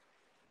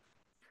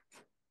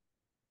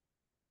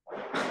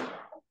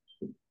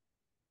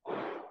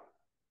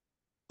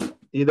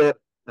 Either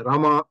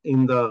Rama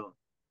in the.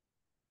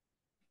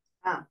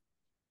 So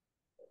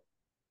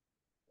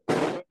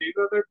these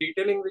are the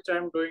detailing which I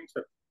am doing,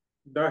 sir.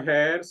 The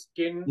hair,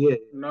 skin, Yeah.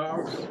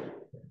 nerves,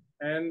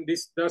 and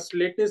the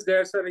slit is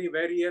there, sir,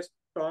 where he has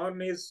torn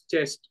his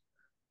chest.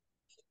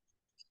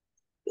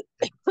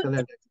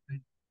 Excellent.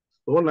 Excellent.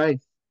 So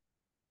nice.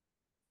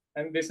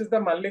 And this is the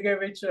mallige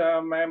which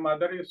my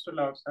mother used to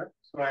love, sir.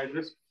 So I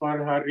just, for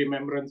her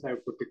remembrance, I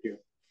put it here.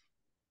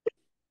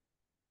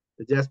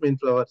 The jasmine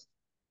flowers.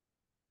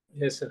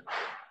 Yes, sir.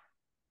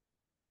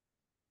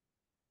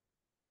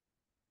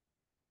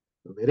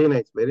 Very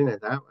nice. Very nice.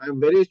 I'm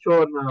very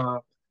sure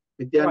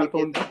Vidya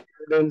Niketan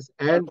students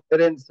and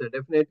parents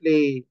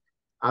definitely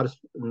are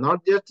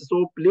not just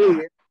so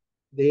pleased,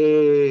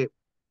 they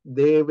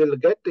will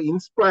get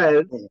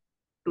inspired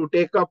to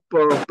take up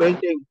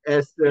painting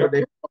as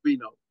they hobby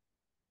now.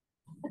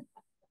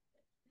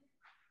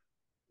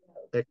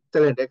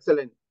 Excellent,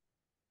 excellent.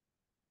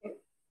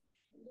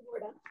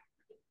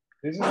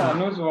 This is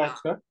Anu's work,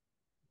 sir.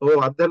 Oh,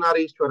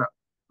 Ardhanarishwara.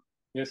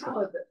 Yes,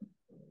 sir.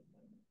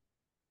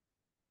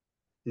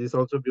 This is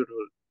also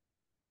beautiful.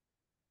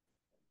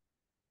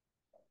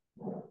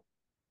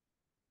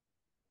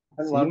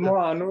 And See one the- more,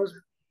 Anu's,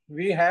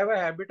 we have a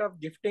habit of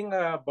gifting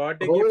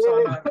birthday gifts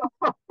on our.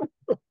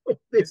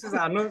 This is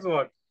Anu's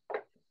work.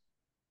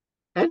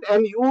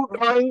 And you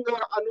drawing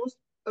Anu's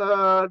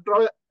draw.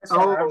 Yes,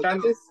 sir, I've done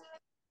this.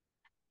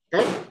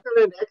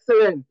 Excellent,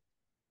 excellent.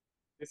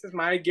 This is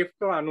my gift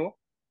to Anu.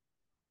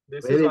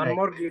 This Very is one nice.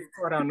 more gift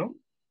for Anu.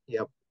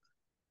 Yep.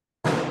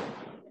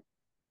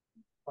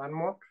 One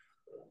more.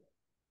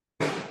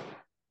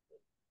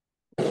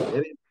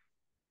 Very.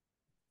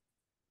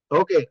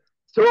 Okay.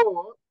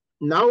 So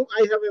now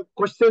I have a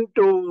question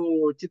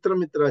to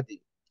ChithraMitra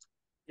ji.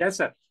 Yes,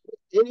 sir.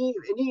 Any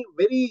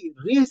very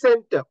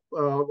recent,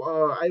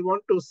 I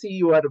want to see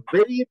your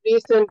very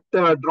recent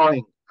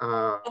drawing,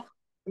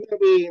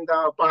 maybe in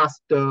the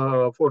past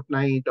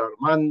fortnight or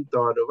month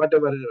or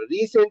whatever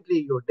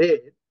recently you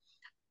did.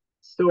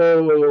 So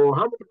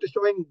how about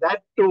showing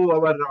that to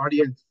our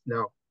audience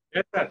now?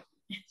 Yes, sir.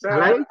 Sir,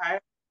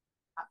 Right?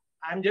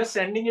 I'm just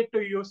sending it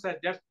to you, sir.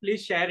 Just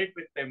please share it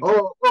with them.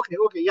 Oh, okay,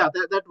 okay. Yeah,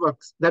 that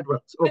works. That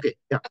works. Okay,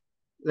 yeah.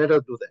 Let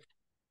us do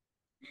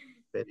that.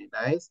 Very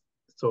nice.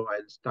 So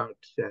I'll start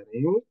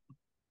sharing.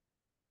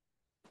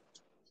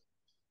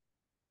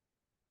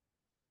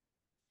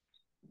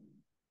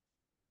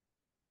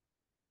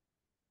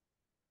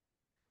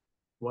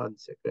 One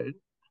second.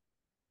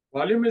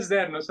 Volume is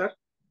there, no, sir?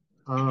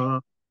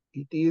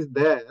 It is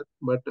there,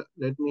 but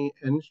let me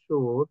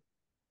ensure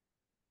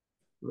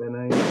when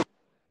I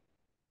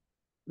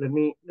let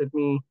me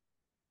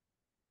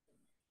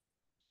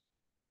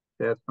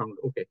share some.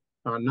 Okay.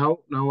 Now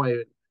I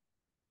will.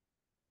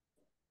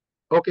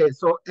 Okay.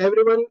 So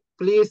everyone,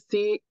 please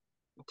see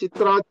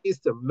Chitra is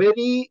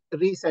very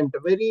recent,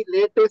 very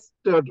latest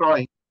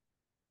drawing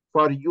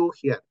for you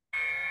here.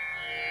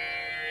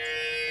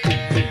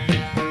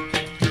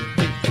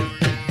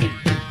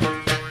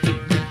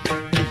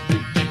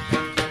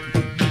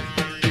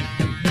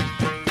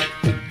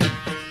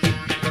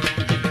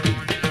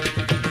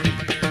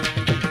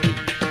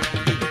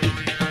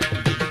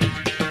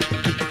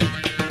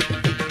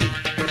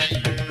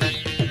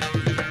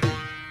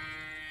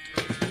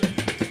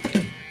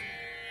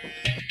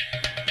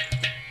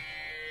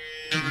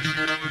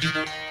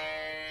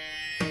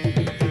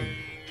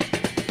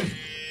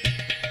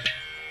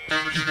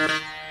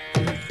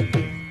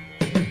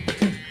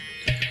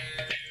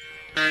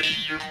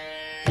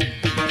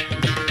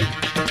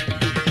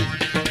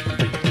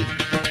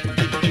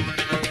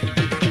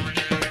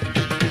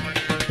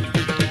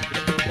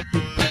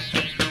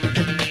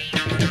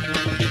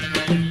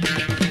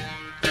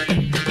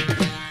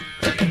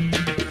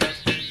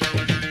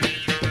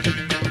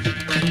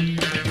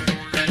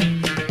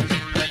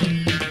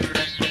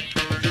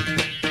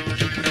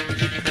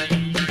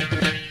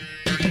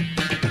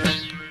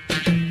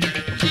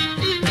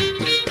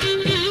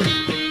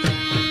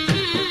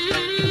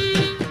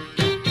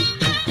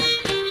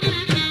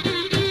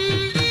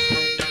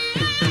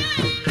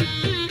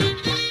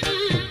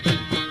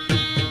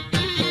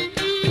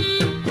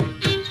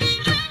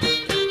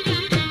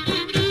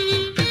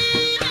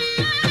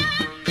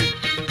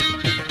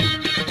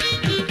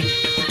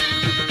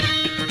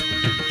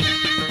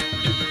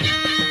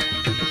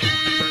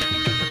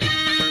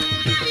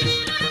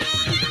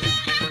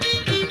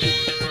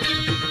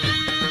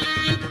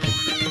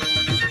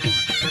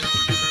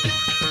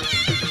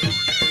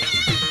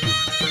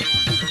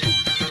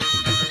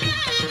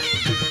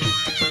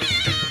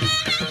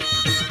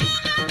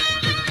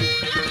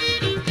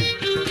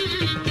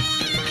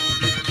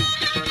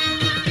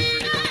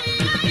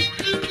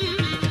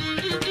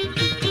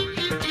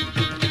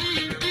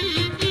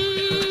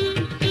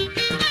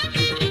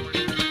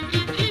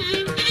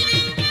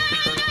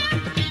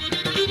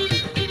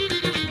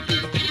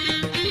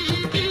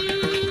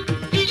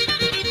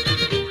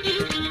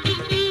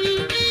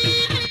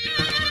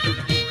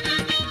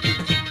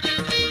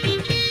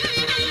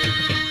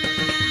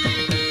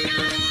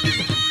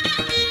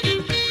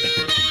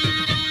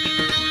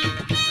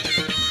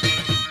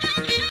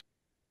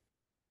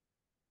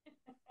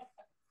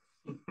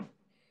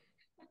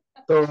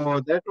 So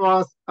that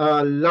was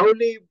a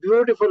lovely,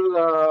 beautiful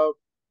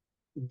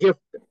gift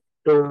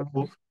to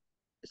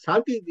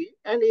Shantiji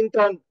and in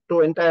turn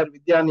to entire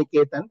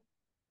Vidyaniketan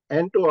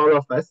and to all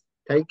of us.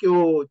 Thank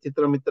you,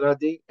 ChithraMitra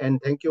ji,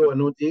 and thank you,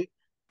 Anuji,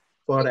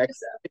 for Thank you,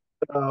 sir.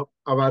 accepting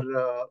our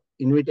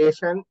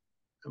invitation,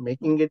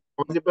 making it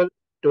possible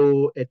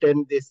to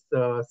attend this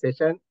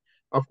session.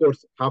 Of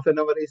course, half an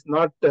hour is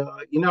not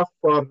enough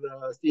for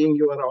seeing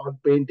your own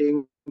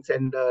paintings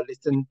and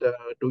listen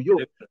to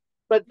you.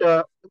 But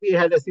we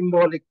had a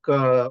symbolic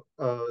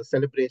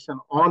celebration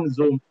on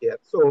Zoom here,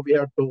 so we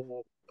have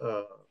to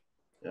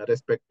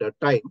respect the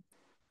time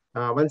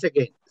once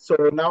again. So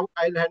now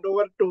I'll hand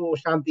over to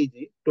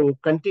Shantiji to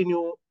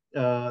continue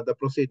the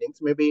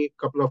proceedings. Maybe a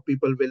couple of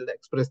people will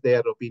express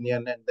their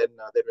opinion and then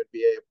there will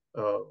be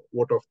a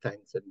vote of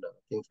thanks and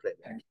things like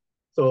that.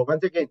 So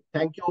once again,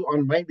 thank you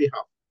on my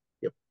behalf.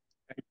 Yep.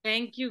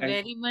 Thank you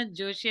very much,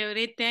 Joshi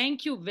Avare.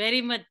 Thank you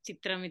very much,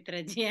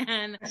 ChithraMitra ji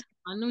and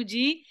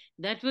Anuji.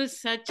 That was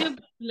such a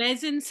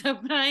pleasant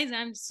surprise.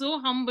 I'm so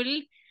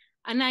humbled.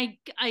 And I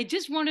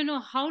just want to know,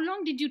 how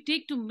long did you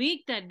take to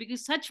make that?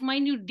 Because such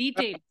minute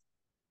detail.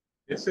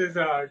 This is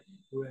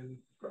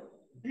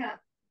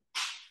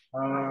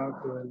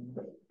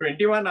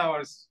 21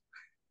 hours.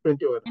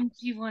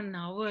 21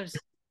 hours.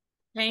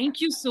 Thank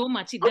you so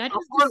much. That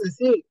of course,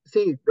 see,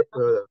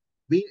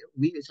 we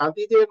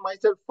Shantiji and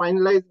myself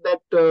finalized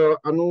that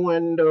Anu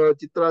and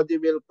Chitra ji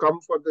will come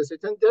for the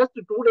session just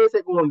 2 days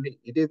ago only.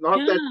 It is not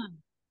that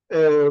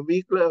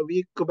week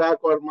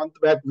back or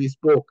month back we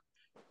spoke.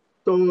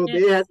 So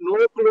they had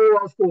no clue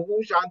of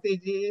who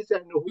Shantiji is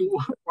and who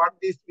what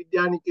this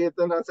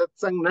Vidyaniketan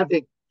Satsang,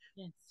 nothing.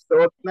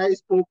 So I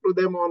spoke to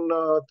them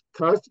on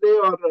Thursday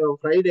or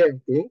Friday, I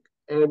think.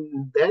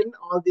 And then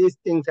all these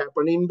things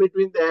happened. In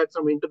between, they had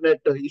some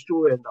internet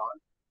issue and all.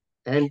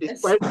 And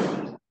despite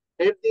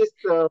made this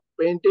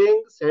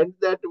painting, sent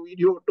that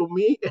video to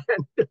me.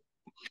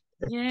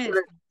 And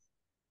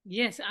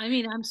Yes, I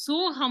mean, I'm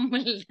so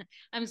humble.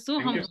 I'm so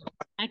humble.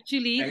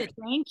 Actually,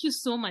 thank you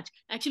so much.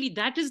 Actually,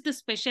 that is the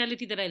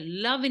speciality that I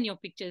love in your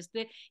pictures.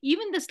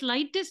 Even the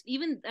slightest,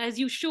 even as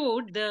you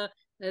showed, the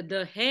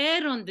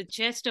hair on the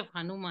chest of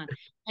Hanuman,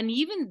 and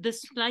even the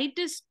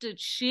slightest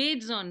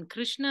shades on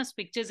Krishna's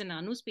pictures in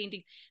Anu's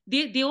painting,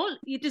 they all,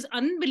 it is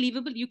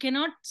unbelievable. You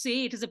cannot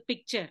say it is a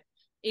picture.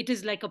 It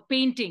is like a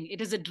painting. It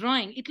is a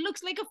drawing. It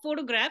looks like a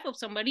photograph of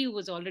somebody who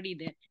was already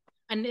there.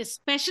 And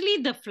especially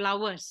the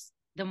flowers,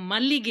 the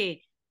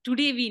mallige.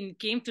 Today we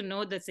came to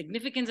know the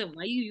significance of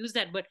why you use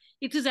that, but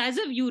it is as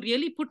if you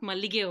really put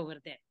mallige over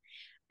there.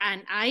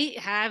 And I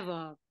have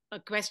a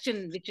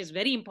question which is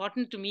very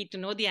important to me to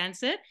know the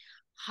answer.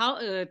 How,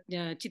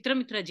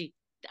 ChithraMitra ji,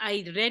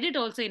 I read it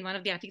also in one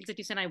of the articles that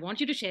you sent. I want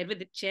you to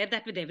share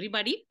that with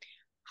everybody.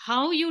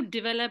 How you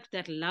developed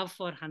that love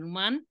for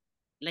Hanuman,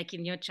 like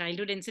in your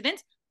childhood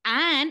incidents.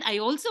 And I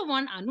also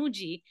want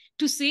Anuji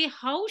to say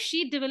how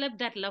she developed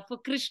that love for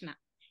Krishna.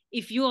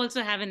 If you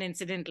also have an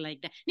incident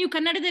like that. ನೀವು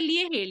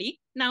ಕನ್ನಡದಲ್ಲಿಯೇ ಹೇಳಿ,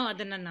 ನಾವು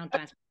ಅದನ್ನ ನಾವು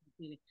translate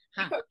ಮಾಡ್ತೀವಿ.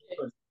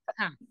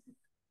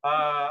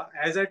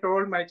 As I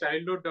told, my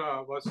childhood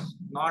was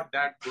not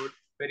that good.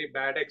 Very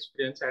bad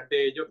experience at the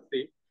age of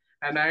 3.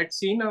 And I had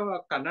seen a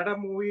Kannada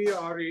movie,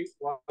 or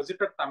was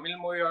it a Tamil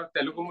movie or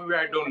Telugu movie?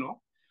 I don't know.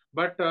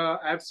 But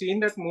I've seen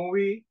that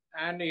movie,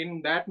 and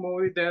in that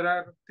movie, there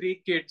are three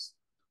kids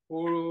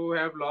who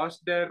have lost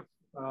their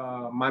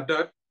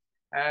mother,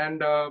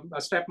 and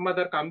a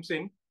stepmother comes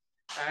in,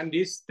 and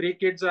these three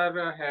kids are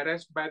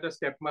harassed by the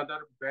stepmother,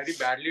 very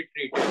badly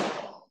treated.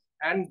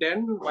 And then,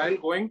 while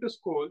going to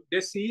school,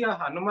 they see a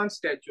Hanuman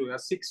statue, a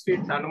 6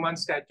 feet Hanuman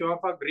statue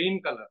of a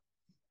green color,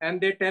 and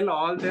they tell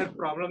all their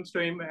problems to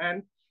him,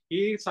 and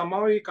he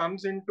somehow he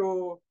comes into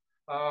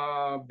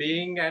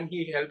being, and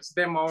he helps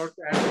them out.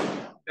 And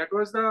that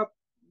was the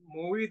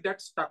movie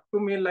that stuck to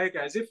me, like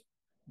as if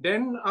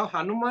then a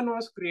Hanuman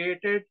was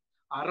created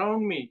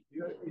around me.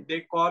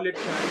 They call it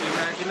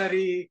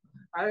imaginary.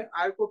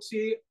 I could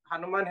see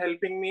Hanuman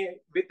helping me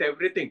with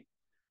everything.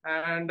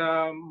 And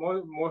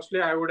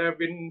mostly I would have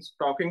been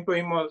talking to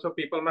him also.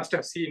 People must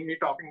have seen me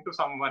talking to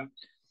someone.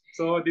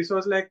 So this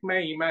was like my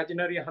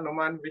imaginary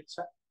Hanuman, which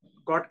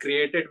got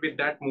created with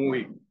that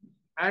movie.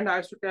 And I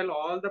used to tell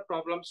all the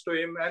problems to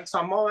him, and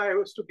somehow I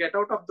used to get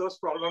out of those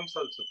problems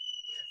also.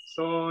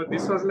 So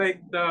this was like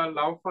the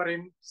love for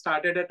him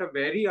started at a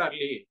very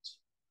early age.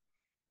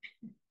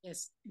 Yes,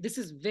 this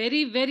is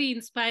very, very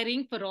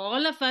inspiring for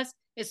all of us,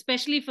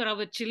 especially for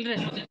our children.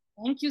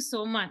 Thank you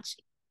so much.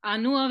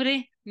 Anu avre,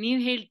 ನೀವ್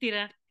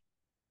ಹೇಳ್ತೀರಾ?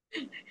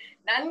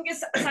 ನನ್ಗೆ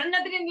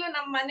ಸಣ್ಣದ್ರಿಂದಲೂ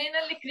ನಮ್ಮ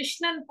ಮನೆಯಲ್ಲಿ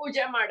ಕೃಷ್ಣನ್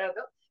ಪೂಜೆ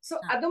ಮಾಡೋದು. So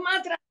ಅದು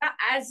ಮಾತ್ರ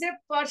as A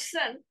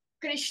person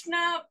Krishna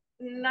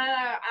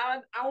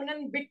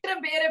ಅವನನ್ನ ಬಿಟ್ರೆ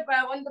ಬೇರೆ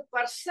ಒಂದು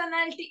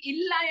ಪರ್ಸನಾಲಿಟಿ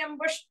ಇಲ್ಲ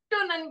ಎಂಬಷ್ಟು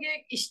ನನ್ಗೆ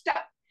ಇಷ್ಟ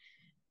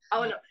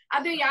ಅವನು.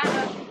 ಅದು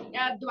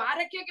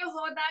ದ್ವಾರಕೆಗೆ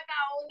ಹೋದಾಗ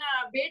ಅವನ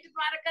ಬೇಟ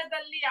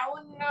ದ್ವಾರಕದಲ್ಲಿ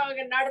ಅವನ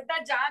ನಡೆದ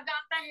ಜಾಗ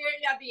ಅಂತ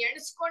ಹೇಳಿ ಅದು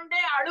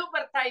ಎಣಿಸ್ಕೊಂಡೇ ಅಳು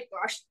ಬರ್ತಾ ಇತ್ತು.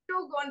 ಅಷ್ಟು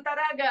ಒಂಥರ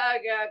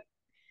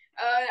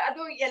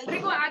ಅದು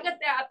ಎಲ್ರಿಗೂ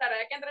ಆಗತ್ತೆ ಆತರ,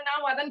 ಯಾಕಂದ್ರೆ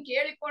ನಾವು ಅದನ್ನ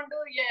ಕೇಳಿಕೊಂಡು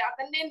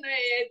ಅದನ್ನೇ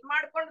ಇದ್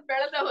ಮಾಡ್ಕೊಂಡು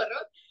ಬೆಳೆದವರು.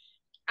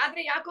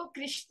 ಆದ್ರೆ ಯಾಕೋ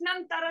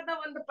ಕೃಷ್ಣನ್ ತರದ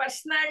ಒಂದು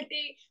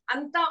ಪರ್ಸನಾಲಿಟಿ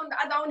ಅಂತ ಒಂದು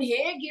ಅದು ಅವ್ನು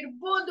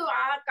ಹೇಗಿರ್ಬೋದು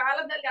ಆ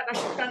ಕಾಲದಲ್ಲಿ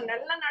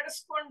ಅದಷ್ಟನ್ನೆಲ್ಲ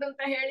ನಡೆಸ್ಕೊಂಡು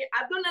ಅಂತ ಹೇಳಿ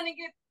ಅದು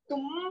ನನಗೆ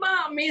ತುಂಬಾ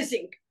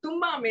ಅಮೇಸಿಂಗ್,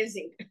 ತುಂಬಾ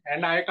amazing.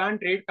 And I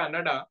can't read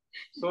Kannada,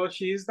 so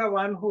she is the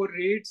one who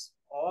reads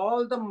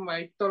all the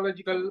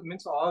mythological,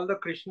 means all the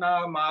Krishna,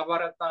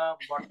 Mahabharata,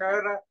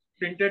 whatever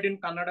printed in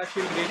Kannada,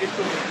 she'll read it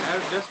to me. I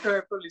just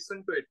have to listen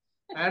to it.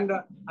 And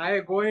I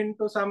go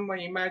into some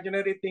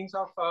imaginary things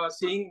of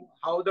seeing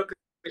how the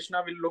Krishna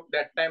will look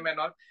that time and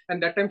all. And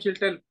that time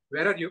she'll tell,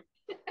 "Where are you?"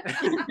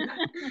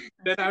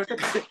 then I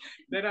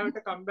have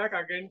to come back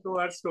again to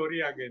our story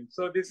again.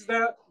 So this is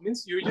the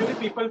means usually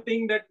people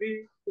think that we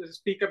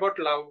speak about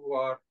love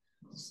or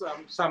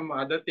some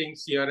other things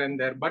here and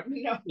there, but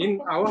in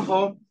our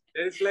home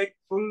there is like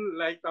full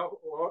like a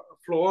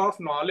flow of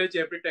knowledge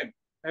every time.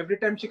 Every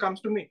time she comes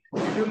to me,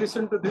 "Did you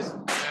listen to this?"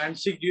 And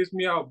she gives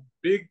me a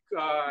big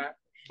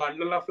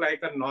bundle of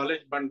like a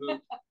knowledge bundle.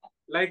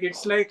 Like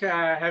it's like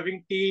having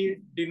tea,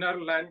 dinner,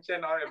 lunch,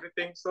 and all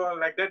everything. So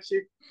like that, she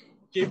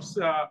keeps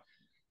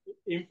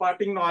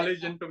imparting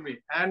knowledge into me.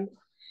 And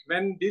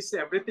when this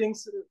everything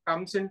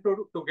comes into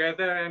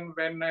together, and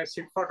when I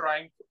sit for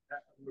drawing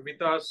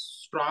with a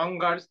strong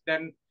guts,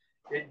 then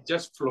it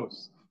just flows.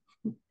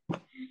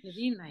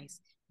 Very nice,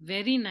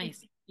 very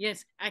nice. Yes,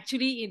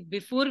 actually,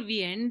 before we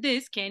end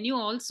this, can you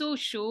also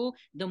show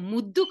the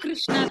Muddu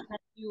Krishna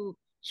that you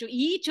show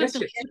each of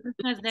the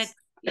Krishnas that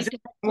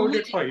moved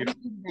it for you.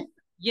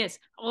 Yes.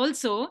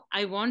 Also,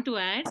 I want to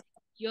add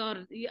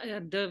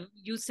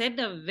you said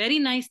a very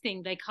nice thing,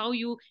 like how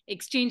you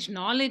exchange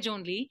knowledge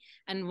only.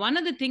 And one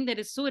of the things that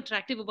is so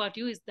attractive about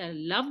you is the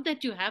love that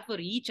you have for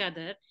each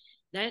other.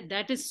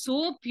 That is so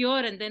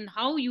pure. And then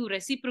how you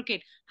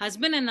reciprocate.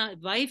 Husband and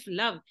wife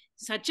love.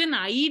 Such an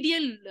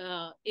ideal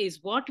is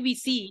what we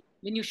see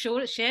when you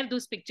share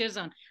those pictures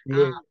on.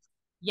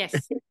 Yes.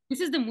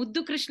 This is the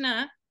Muddu Krishna.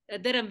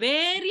 There are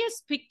various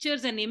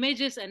pictures and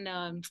images and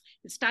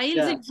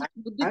styles.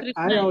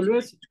 I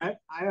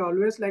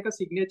always like a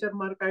signature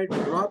mark. I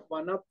drop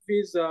one of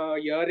his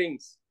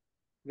earrings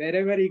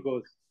wherever he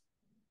goes.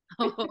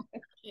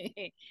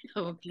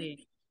 Okay.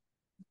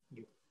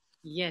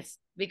 Yes,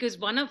 because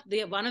one of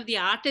the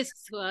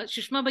artists,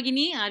 Shushma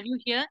Bhagini, are you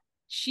here?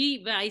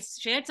 I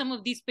shared some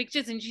of these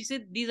pictures and she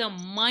said these are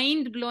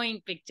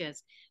mind-blowing pictures.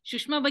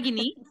 Shushma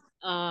Bhagini,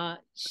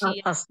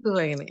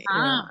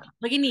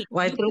 Bhagini.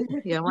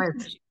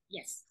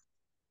 Yes.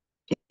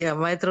 Yeah,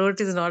 my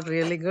throat is not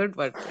really good,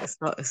 but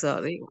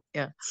sorry.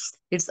 Yeah,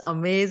 it's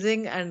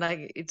amazing, and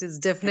it is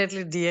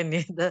definitely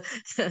DNA. The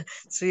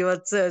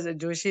Srivathsa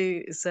Joshi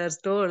sir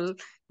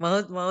told,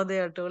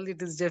 Mahodaya told,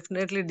 it is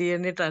definitely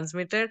DNA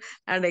transmitted,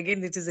 and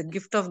again, it is a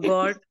gift of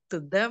God to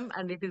them,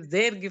 and it is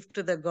their gift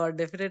to the God,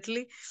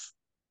 definitely.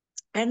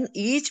 And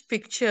each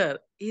picture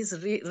is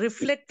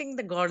reflecting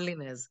the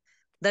godliness,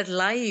 that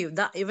life.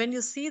 When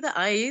you see the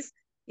eyes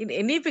in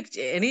any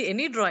picture,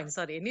 any drawing,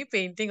 any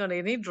painting or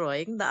any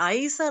drawing, the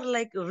eyes are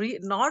like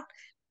not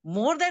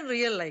more than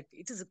real. Like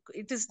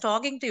it is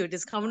talking to you, it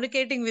is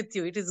communicating with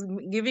you, it is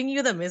giving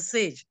you the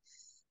message.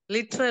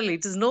 Literally,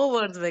 it is no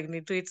words,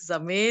 Vagnito. It is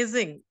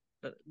amazing.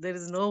 There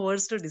is no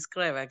words to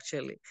describe,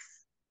 actually.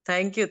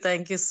 Thank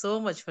you so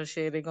much for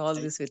sharing all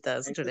this with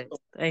us today.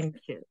 Thank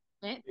you.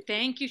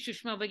 Thank you,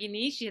 Shushma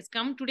Bagini. She has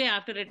come today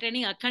after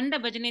attending Akhanda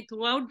Bhajane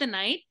throughout the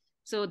night.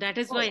 So that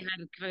is why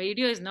her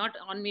video is not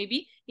on.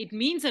 Maybe it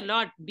means a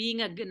lot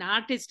being an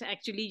artist.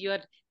 Actually, you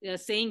are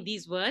saying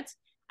these words.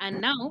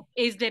 And now,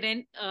 is there an?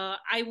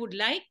 I would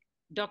like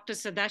Dr.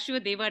 Sadashiva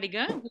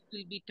Devadiga who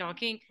will be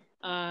talking.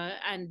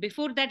 And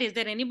before that, is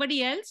there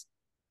anybody else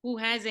who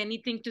has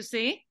anything to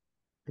say?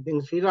 I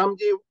think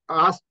Sriramji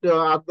asked,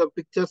 are the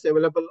pictures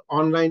available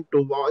online to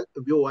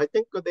view? I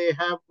think they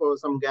have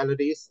some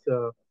galleries,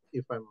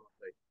 if I'm not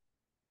right.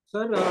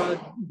 Sir,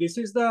 this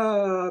is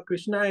the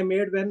Krishna I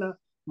made when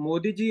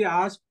Modi ji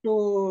asked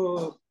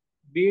to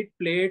beat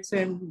plates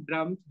and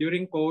drums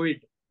during COVID.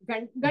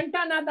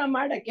 ಗಂಟಾನಾದ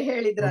ಮಾಡಕ್ಕೆ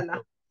ಹೇಳಿದ್ರಲ್ಲ.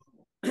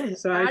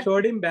 So I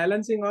showed him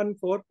balancing on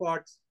 4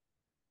 pots.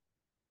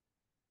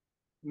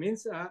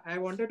 Means I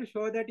wanted to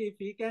show that if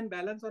he can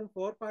balance on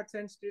 4 pots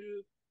and still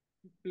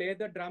play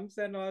the drums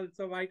and all,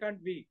 so why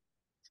can't we?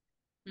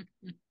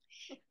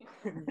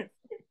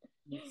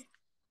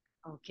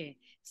 Okay.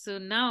 So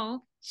now,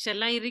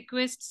 shall I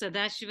request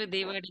Sadashiva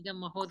Devadiga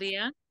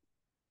Mahodaya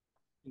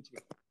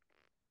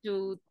to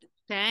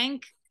thank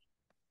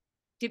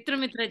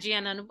ChithraMitra ji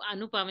and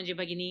Pavanje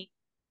Bagini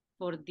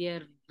for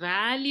their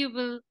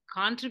valuable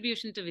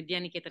contribution to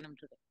Vidyaniketanam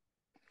today.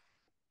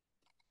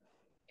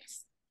 Yes.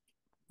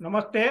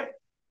 Namaste.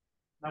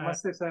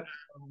 Namaste, sir.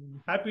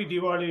 Happy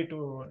Diwali to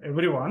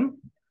everyone.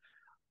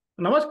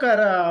 Namaskar,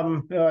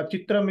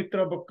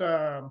 ChithraMitra book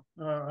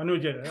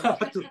Anuja.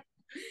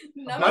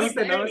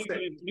 Namaste, namaste.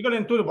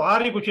 ನಿಗಳಂತೂ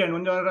ಭಾರಿ ಖುಷಿ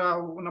ಒಂದು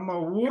ನಮ್ಮ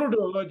ಊರುಡು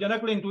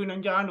ಜನಗಳಿಂತೂ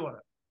ನಂಗೆ ಆಂಡುವರ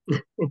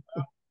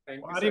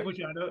ಭಾರಿ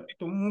ಖುಷಿ ಆಂಡು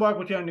ತುಂಬಾ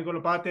ಖುಷಿ ಆಂಡು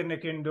ನಿಕಲು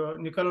ಪಾತೆರ್ನೆಕೆಂಡು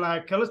ನಿಕಲ್ನ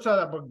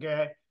ಕೆಲಸದ ಬಗ್ಗೆ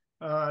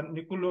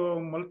ನಿಕುಲು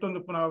ಮಲ್ತೊಂದು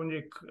ಪುನಃ ಒಂಜಿ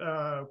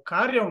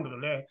ಕಾರ್ಯ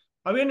ಉಂಡುದಲೆ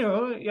ಅವೇನು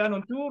ಯಾನು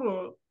ಒಂಚೂರು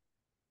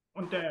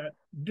ಒಂತೆ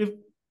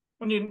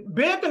ಒಂಜಿ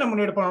ಬೇತೆ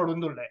ನಮ್ಮನ್ನು ಹಿಡ್ಕೊಂಡು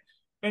ಉಂದುಲ್ಲೆ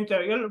ಎಂಚ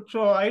ಸೊ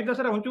 5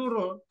 ದಸರಾ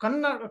ಒಂಚೂರು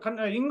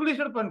ಕನ್ನಡ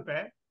ಇಂಗ್ಲಿಷ್ ಪನ್ಪೆ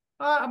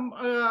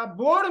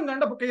ಬೋರ್ಡ್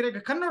ದಂಡ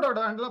ಕನ್ನಡ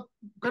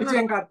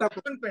ಕನ್ನಡ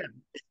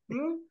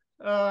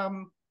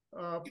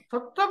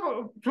ಫಕ್ತ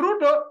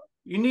ಚುರುಟು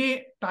ಇನಿ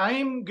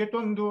ಟೈಮ್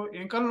ಗೆಟೊಂದು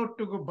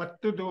ಎಂಕಲ್ನೊಟ್ಟಿಗೂ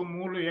ಬತ್ತದು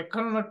ಮೂಲು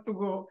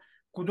ಎಕ್ಕಲ್ನೊಟ್ಟಿಗೂ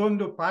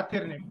ಕುದೊಂದು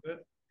ಪಾತಿರ್ನೆಗ್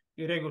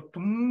ಇರೆಗು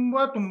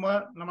ತುಂಬಾ ತುಂಬಾ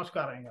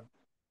ನಮಸ್ಕಾರ ಹಿಂಗ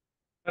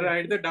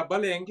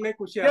ಡಬಲ್ ಎಂಕ್ಲೆ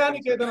ಖುಷಿ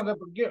ವಿದ್ಯಾನಿಕೇತನದ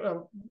ಬಗ್ಗೆ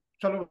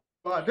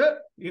ಸಲುವಾದ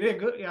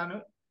ಇರೆಗ್ ಯಾನು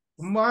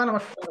ತುಂಬಾ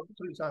ನಮಸ್ಕಾರ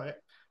ತಿಳಿಸಾವೆ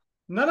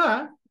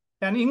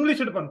ನಾನು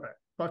ಇಂಗ್ಲಿಷ್ ಪನ್ಪೆ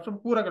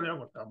ಪೂರ ಕಲಿಯ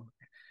ಗೊತ್ತಾ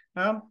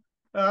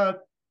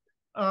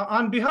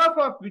on behalf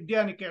of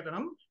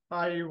Vidyaniketanam,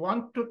 I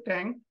want to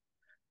thank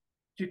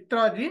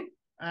Chitraji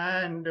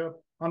and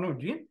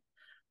Anuji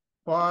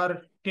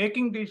for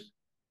taking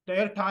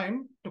their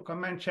time to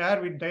come and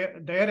share with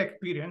their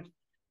experience,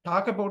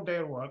 talk about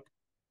their work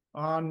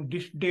on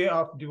this day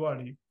of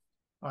Diwali.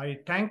 I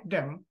thank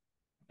them,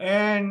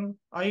 and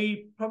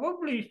I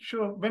probably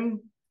sure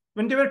when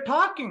they were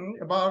talking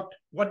about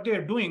what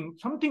they're doing,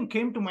 something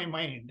came to my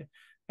mind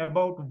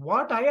about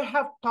what I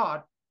have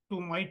taught to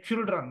my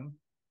children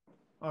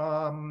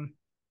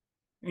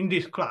in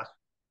this class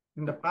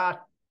in the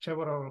past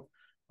several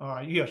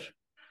years.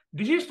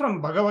 This is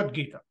from Bhagavad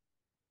Gita.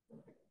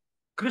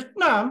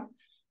 Krishna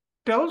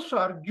tells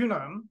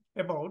Arjuna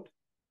about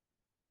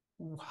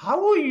how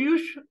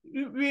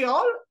we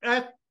all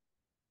act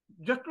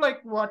just like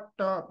what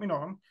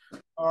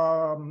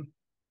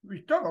we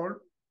told.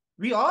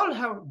 We all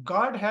have,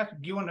 God has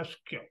given us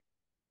skill.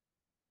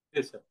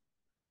 Yes, sir.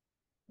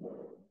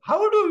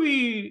 How do we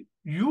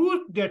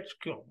use that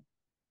skill?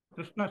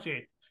 Krishna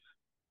says,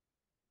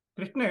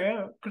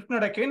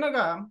 Krishna ಕೇನಾಗ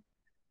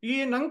ಈ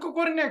ನಂಕು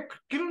ಕೊರಿನ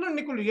ಕಿಲ್ನ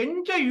ನಿಕುಲು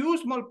ಎಂಚ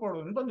use ಮಲ್ಪೋಡು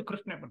ಅಂತ ಒಂದು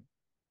ಕೃಷ್ಣ ಬಂದ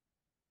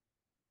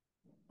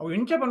ಅವು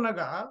ಎಂಚ ಬಂದಾಗ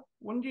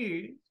ಒಂಜಿ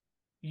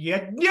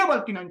ಯಜ್ಞ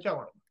ಬಲ್ತಿನ ಅಂಚ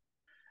ಅವಡು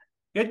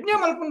ಯಜ್ಞ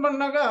ಮಲ್ಪನ್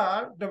ಬಂದಾಗ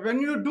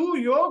ವೆನ್ ಯು ಡೂ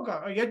ಯೋಗ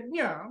ಯಜ್ಞ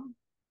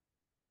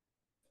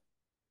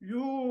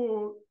you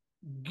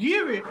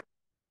give it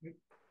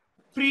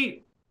free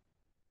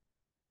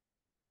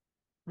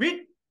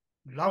with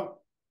love.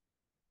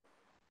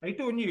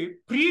 Aithe only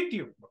preeti.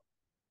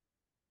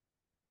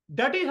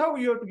 That is how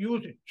you have to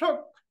use it. So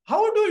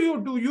how do you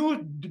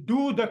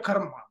do the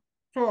karma?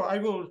 So I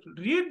will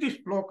read this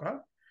shloka.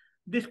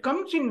 This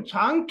comes in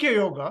Sankhya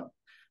Yoga,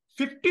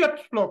 50th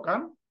shloka.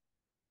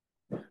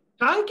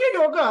 Sankhya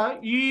Yoga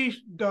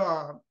is the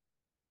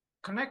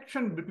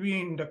connection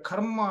between the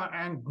karma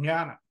and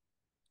jnana.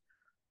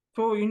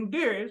 So in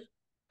this,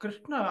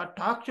 Krishna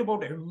talks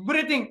about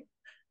everything.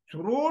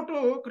 Throughout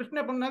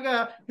Krishna bannaga,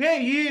 hey,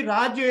 ಈ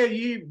ರಾಜೆ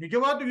ಈ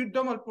ನಿಜವಾದ ಯುದ್ಧ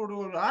ಮಲ್ಪೋಡು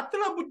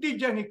ಆತಲ ಬುದ್ಧಿ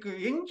ಜನಕ್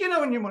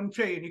ಎಂಚಿನವನ್ಯ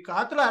ಮನುಷ್ಯ ಏನಕ್ಕೆ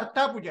ಆತಲ ಅರ್ಥ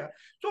ಪೂಜ.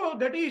 So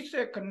that is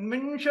a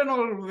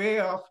conventional way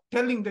of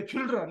telling the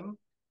children,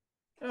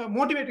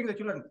 motivating the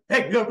children.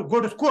 Hey, you have to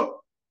go to school.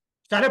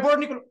 Study board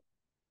nikulu.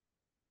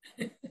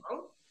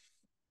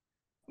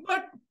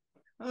 But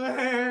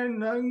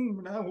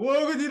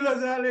ಹೋಗುದಿಲ್ಲ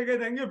ಶಾಲೆಗೆ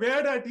ನಂಗೆ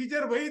ಬೇಡ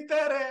ಟೀಚರ್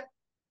ಬೈತಾರೆ.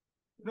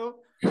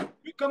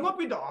 You come up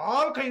with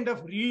all kind of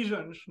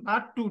reasons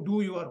not to do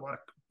your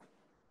work.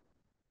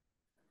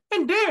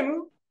 And then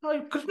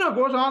Krishna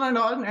goes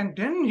on, and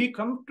then he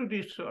comes to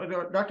this,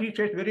 that he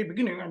says very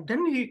beginning, and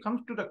then he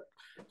comes to the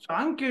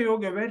Sankhya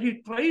Yoga, where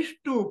he tries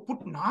to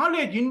put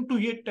knowledge into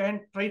it and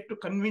tries to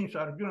convince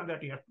Arjuna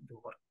that he has to do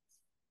work.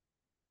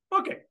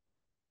 Okay,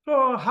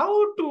 so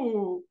how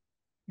to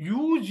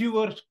use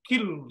your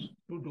skills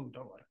to do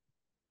the work?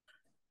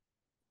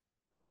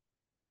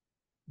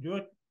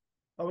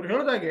 ಅವ್ರು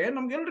ಹೇಳಿದಾಗೆ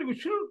ನಮ್ಗೆಲ್ರಿಗೂ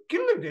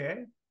skill ಇದೆ.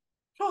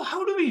 So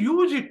how do we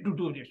use it to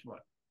do this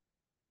work?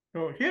 So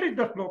here is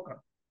the sloka.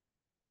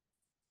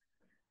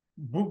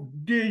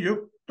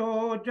 Buddhiyukto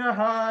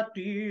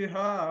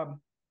jahatiha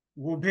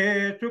ubhe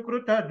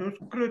sukrita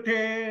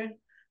duskrute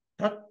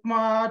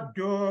tatmad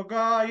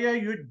yogaya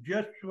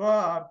yujyasva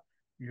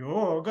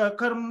yoga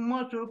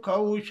karmasu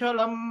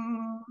kaushalam.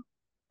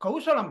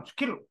 Kaushalam,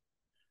 skill.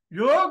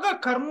 Yoga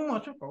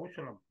karmasu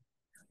kaushalam.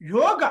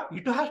 Yoga,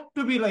 it has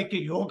to be like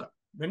a yoga.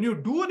 When you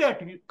do that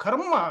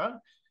karma,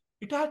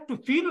 it has to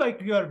feel like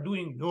you are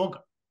doing yoga.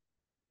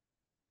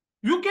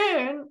 You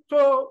can, so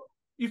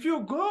if you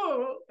go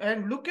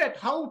and look at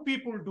how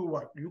people do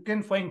work, you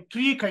can find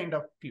three kind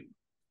of people,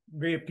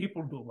 way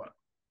people do work.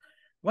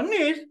 One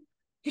is,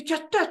 he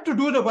just has to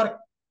do the work.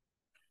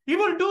 He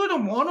will do the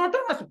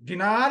monotonous,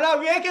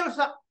 dinalave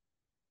kelsa.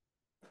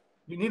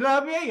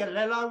 Dinilave,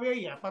 yellelave,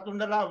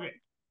 yapatundalave.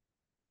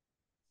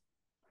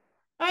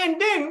 And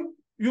then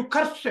you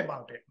curse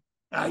about it.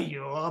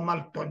 Ayyo,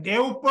 maltonde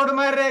uppod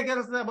marre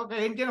kelsa baka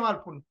entena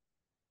malpun.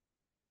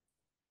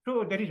 So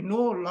there is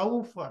no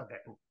love for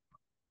that.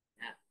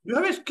 You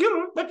have a skill,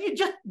 but you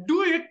just do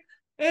it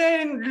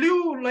and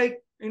live like,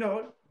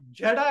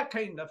 jada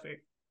kind of a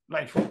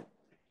life.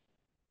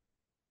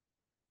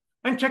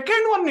 And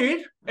second one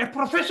is a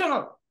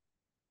professional.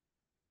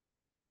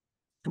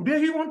 Today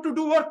you want to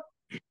do work.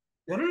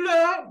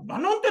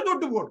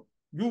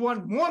 You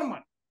want more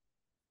money.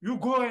 You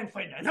go and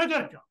find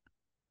another job.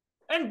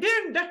 And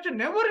then that's a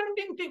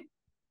never-ending thing.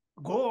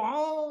 Go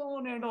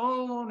on and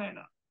on and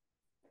on.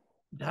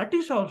 That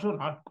is also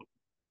not good.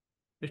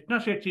 Krishna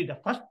said, see, the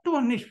first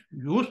one is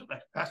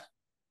useless. That's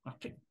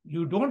nothing.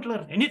 You don't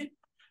learn anything.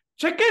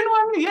 Second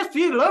one, yes,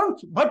 he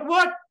learns. But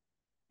what?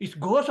 It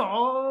goes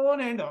on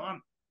and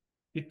on.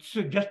 It's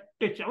just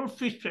a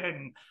selfish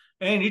and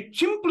it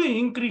simply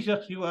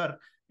increases your,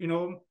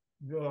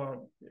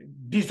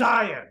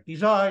 desire.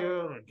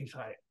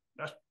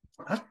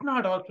 That's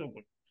not also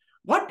good.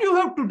 What you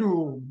have to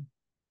do?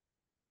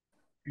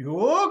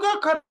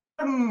 Yoga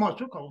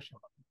karmasu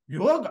kausala.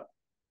 Yoga.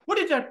 What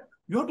is that?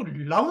 You have to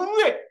love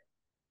it.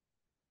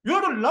 You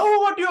have to love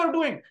what you are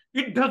doing.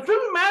 It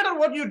doesn't matter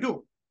what you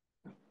do.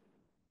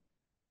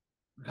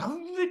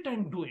 Love it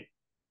and do it.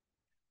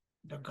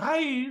 The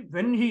guy,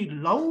 when he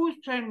loves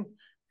and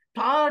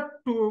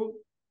start to,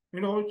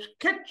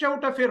 sketch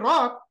out of a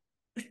rock,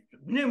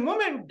 in a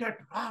moment that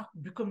rock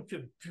becomes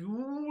a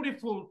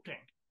beautiful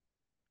thing.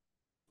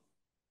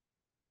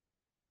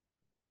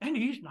 And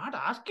he is not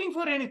asking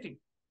for anything.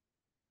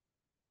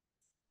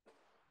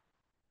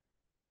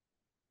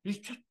 He's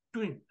just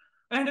doing.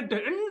 And at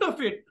the end of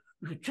it,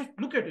 you just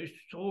look at it, it's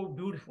so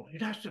beautiful.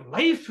 It has a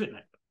life in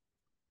it.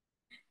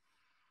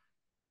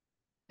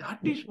 That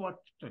is what.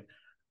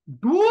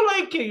 Do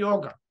like a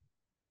yoga.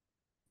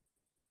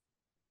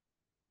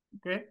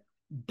 Okay?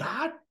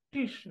 That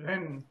is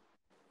when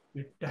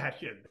it has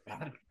a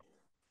value.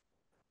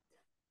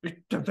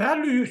 The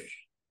value is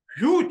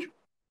huge.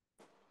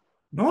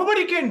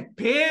 Nobody can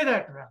pay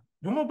that value.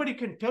 Nobody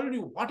can tell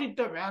you what is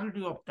the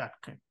value of that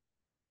kind.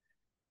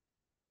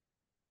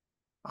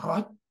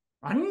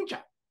 ಅಂಚ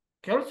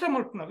ಕೆಲಸ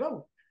ಮಾಡ್ತಾಗ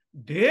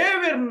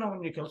ದೇವರನ್ನ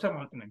ಒಂದು ಕೆಲಸ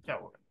ಮಾಡ್ತಾನೆ ಅಂತ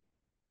ಅವರು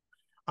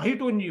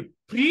ಐಟು ಒಂದು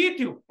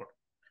ಪ್ರೀತಿ ಉಟ್ಕೊಡು.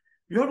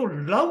 You have to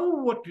love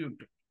what you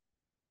do.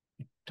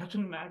 It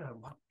doesn't matter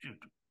what you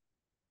do.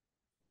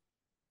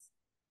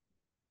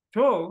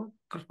 So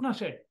Krishna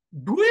said,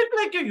 do it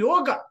like a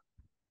yoga.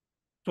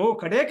 So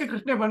ಕಡೆಗೆ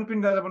ಕೃಷ್ಣ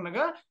ಬಂದ್ಪಿಂದ ಬಂದಾಗ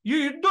ಈ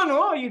ಇದ್ದನು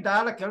ಈ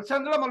ದಾಲ ಕೆಲಸ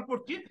ಅಂದ್ರ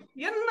ಮಲ್ಪೊಡ್ತಿ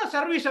ಎನ್ನ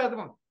ಸರ್ವಿಸ್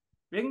ಆದ್ಮ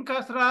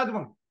ವೆಂಕಸರಾದ್ಮ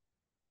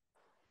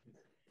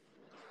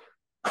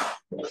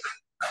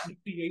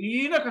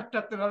ಏನ ಕಷ್ಟ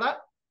ಆಗ್ತದಲ್ಲ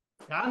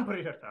ಯಾನ್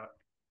ಪರಿಹರಿಸ್ತಾವ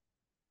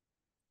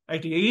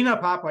ಐತಿ ಏನ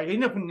ಪಾಪ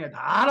ಏನ ಪುಣ್ಯ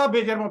ದಾಲ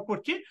ಬೇಜಾರು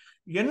ಮಾಡ್ಕೊಡ್ತಿ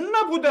ಎನ್ನ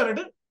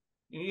ಬುಧರಡು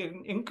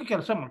ಎಂಕ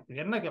ಕೆಲಸ ಮಾಡ್ತೀವಿ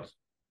ಎನ್ನ ಕೆಲಸ.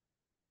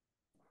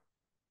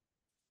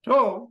 ಸೊ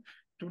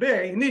ಟುಡೇ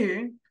ಇನಿ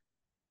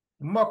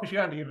ತುಂಬಾ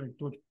ಖುಷಿಯಾಗಿರ್ರಿ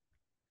ತೋರಿ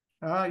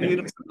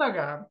ಇರ್ದಾಗ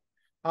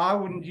ಆ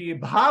ಒಂಜಿ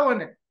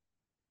ಭಾವನೆ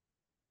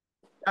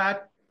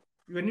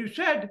when you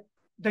said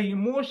the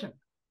emotion,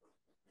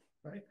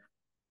 right,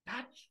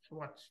 that's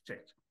what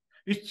stays.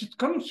 It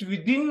comes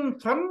within,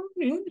 from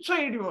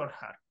inside your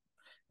heart.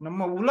 ನಮ್ಮ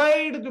ಹುಳ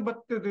ಹಿಡಿದು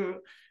ಬತ್ತದು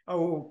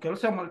ಅವು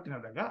ಕೆಲಸ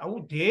ಮಾಡ್ತೀನದಾಗ ಅವು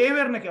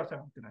ದೇವರನ್ನ ಕೆಲಸ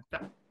ಮಾಡ್ತೀನಂತ.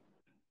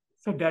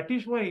 ಸೊ ದಟ್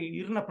ಈಸ್ ವೈ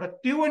ಇರ್ನ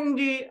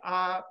ಪ್ರತಿಯೊಂದಿ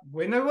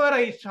whenever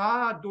I saw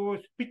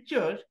those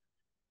pictures,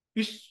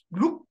 it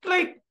looked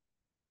like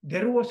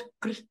there was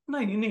Krishna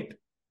in it.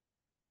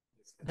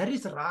 There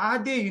is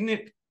Radhe in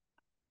it.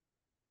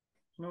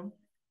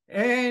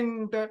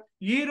 And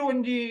ಈರು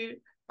ಒಂಜಿ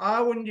ಆ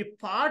ಒಂಜಿ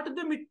ಪಾಠದ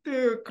ಮಿತ್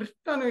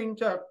ಕೃಷ್ಣನ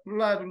ಇಂಚ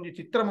ಕುಲ್ಲಾದ ಒಂಜಿ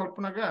ಚಿತ್ರ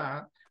ಮಲ್ಪನಾಗ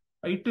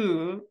ಐಟ್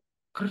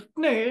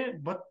ಕೃಷ್ಣೆ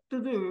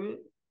ಬತ್ತದು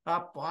ಆ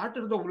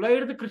ಪಾಠದ ಉಳ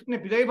ಹಿಡಿದು ಕೃಷ್ಣೆ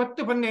ಬಿದೈ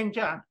ಬತ್ತು ಬನ್ನಿ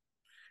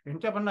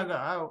ಎಂಚ ಬಂದಾಗ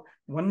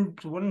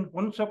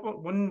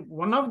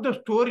ಒನ್ ಆಫ್ ದ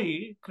ಸ್ಟೋರಿ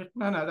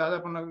ಕೃಷ್ಣನ ಅದಾದ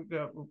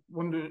ಬಂದಾಗ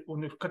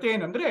ಒಂದು ಕಥೆ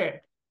ಏನಂದ್ರೆ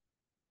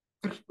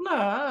Krishna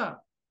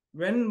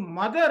when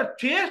mother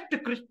chest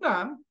Krishna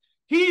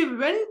he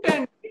went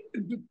and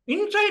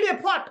inside a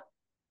pot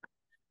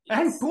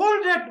and told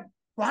that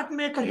pot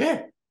maker, hey,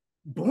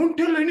 don't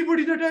tell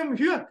anybody that I am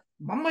here.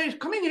 Mama is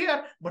coming here,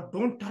 but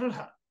don't tell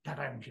her that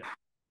I am here.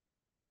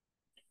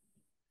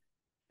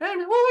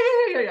 And oh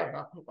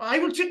yeah, I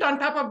will sit on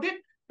top of this.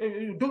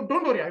 Don't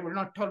worry, I will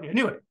not tell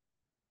anybody.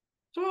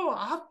 So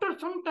after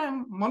some time,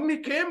 Mummy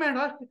came and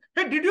asked,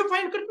 hey, did you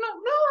find Krishna?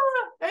 No,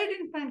 I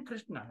didn't find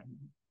Krishna.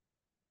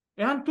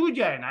 And two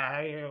jaina,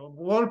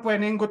 all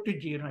point engottu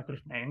jeerna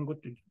Krishna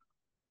engottu.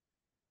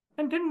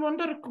 And then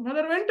mother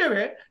went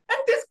away,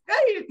 and this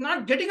guy is not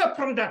getting up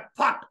from that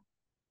pot.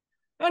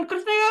 And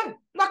Krishna,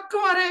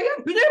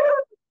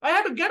 I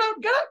had to get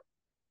out.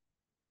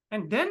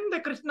 And then the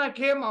Krishna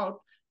came out.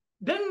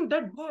 Then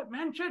that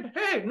man said,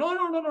 hey, no.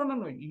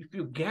 If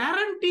you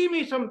guarantee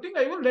me something,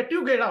 I will let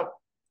you get out.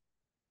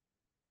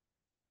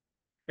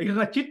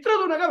 ಇದನ್ನ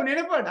ಚಿತ್ರದುರ್ಗ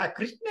ನೆನಪಾಡ ಆ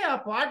ಕೃಷ್ಣ ಆ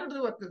ಪಾಠದ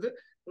ಬರ್ತದೆ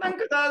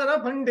ನಂಗೆ ದಾದರ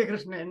ಬಂಡೆ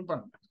ಕೃಷ್ಣ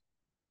ನೆನಪಂತ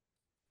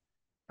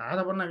ಆದ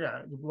ಬಂದಾಗ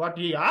what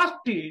ಈ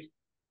ಆಸ್ತಿ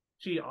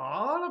see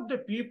all of the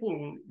people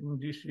in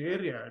this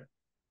area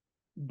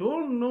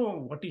don't know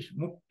what is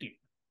mukti.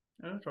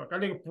 So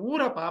ಕಲೆಗೆ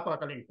ಪೂರ ಪಾಪ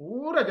ಕಲೆಗೆ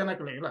ಪೂರ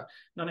ಜನಕಲೆಗಿಲ್ಲ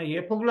ನನ್ನ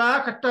ಎಪ್ಪುಗಳಾ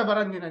ಕಷ್ಟ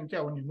ಬರಂದಿನಂತೆ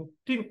ಅವನಿಗೆ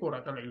ಮುಕ್ತಿ ಕೂಡ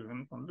ಕಲೆಗಿಲ್ಲ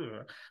ಅನ್ಕೊಂಡು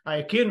ಆ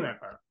ಕೇನ್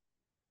ವ್ಯಾಪಾರ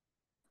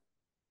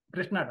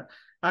ಕೃಷ್ಣ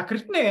ಆ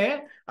ಕೃಷ್ಣೆ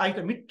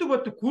ಆಯ್ತು ಮಿತ್ತು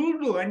ಬತ್ತು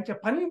ಕುಲ್ದು ಅಂಚೆ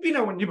ಪಂಪಿನ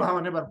ಒಂದು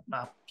ಭಾವನೆ ಬರ್ತಾ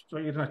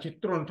ಇದನ್ನ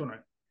ಚಿತ್ರ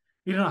ಅಂತುನಾಗ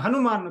ಇದನ್ನ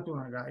ಹನುಮಾನ್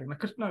ಅಂತುನಾಗ ಇದನ್ನ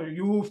Krishna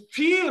you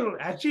feel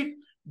as if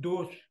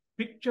those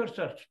pictures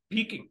are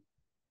speaking.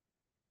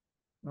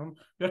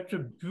 That's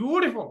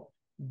beautiful,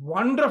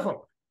 wonderful,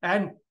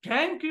 and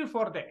thank you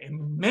for the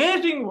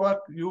amazing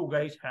work you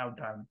guys have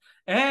done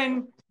and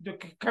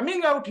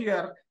coming out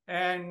here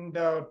and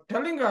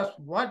telling us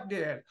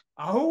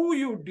how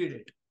you did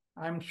it.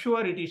 I'm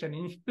sure it is an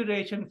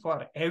inspiration for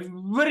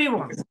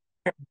everyone.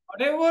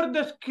 Whatever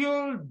the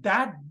skill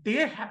that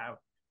they have,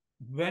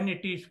 when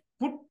it is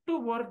put to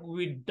work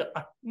with the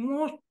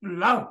utmost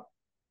love,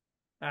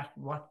 that's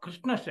what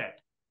Krishna said,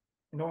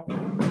 it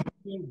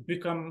will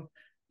become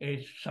a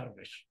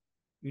service,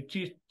 which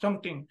is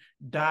something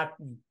that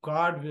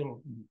God will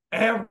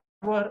ever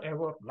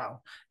love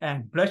and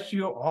bless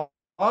you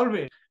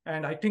always.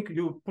 And I think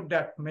you put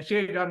that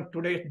message on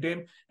today's day,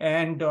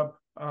 and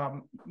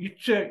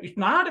it's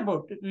not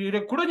about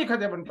Kudani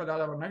Kathe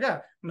Banpadala Vanaga,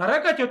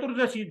 Naraka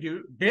Chaturdashi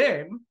day,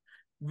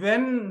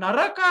 when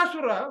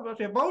Narakasura was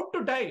about to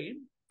die,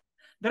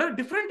 there are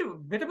different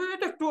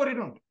stories,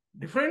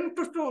 different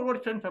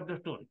versions of the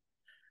story.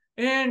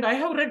 And I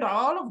have read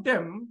all of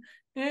them,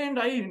 and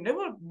I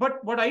never, but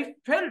what I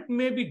felt,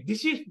 maybe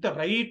this is the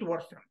right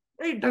version.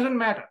 It doesn't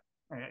matter.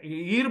 And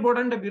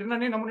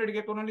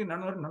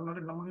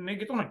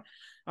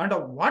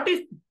what is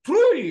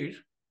true is,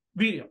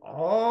 we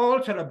all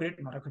celebrate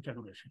Naraka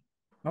Chaturdashi.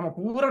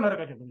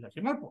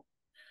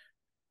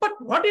 But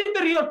what is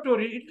the real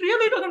story? It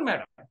really doesn't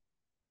matter.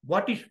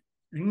 What is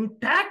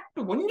intact,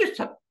 one is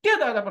Satya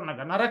Dada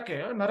Panaga,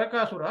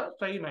 Narakasura,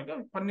 Sainaga,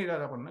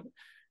 Panidada Panaga.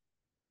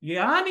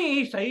 Yani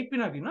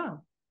Saipinagina.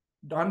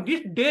 On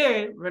this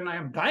day when I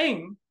am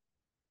dying,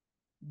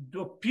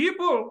 the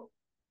people,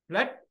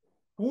 let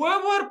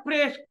whoever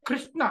prays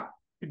Krishna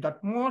with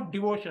that more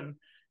devotion,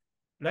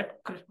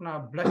 let Krishna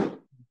bless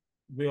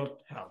with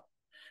health.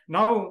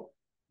 Now,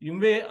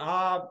 Imbe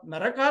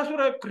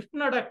Narakasura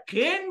Krishna da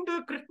kend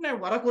Krishna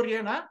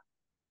Varakuriana,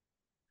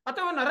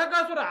 Atava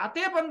Narakasura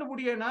Ate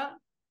Pandaburiana,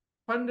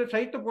 Pand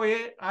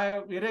Saitapoye,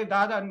 Ire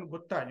Dada and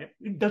Guttaja,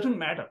 it doesn't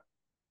matter.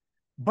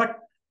 But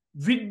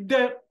with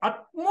the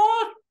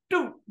utmost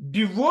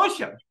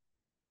devotion,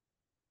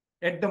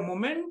 at the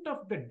moment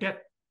of the death,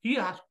 he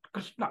asked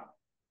Krishna.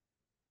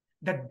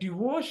 That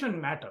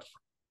devotion matters.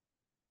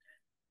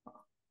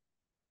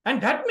 And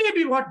that may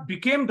be what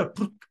became the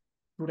truth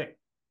today.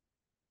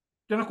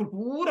 ಜನಕ್ಕೂ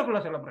ಪೂರ ಕೂಡ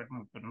celebrate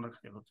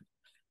ಮಾಡ್ತಾರೆ.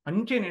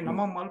 ಅಂಚೆನೆ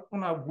ನಮ್ಮ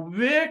ಮಲ್ಪುನ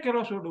ಗುವ್ವೇ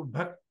ಕೆಲಸೋಡು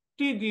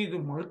ಭಕ್ತಿ ಇದು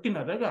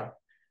ಮಲ್ತಿನದಾಗ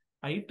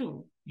ಆಯಿತು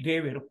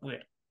ದೇವರು ಪೂರೆ.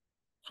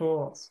 So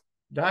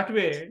that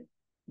way,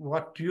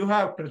 what you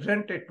have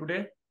presented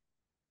today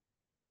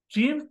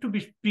seems to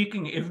be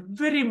speaking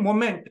every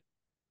moment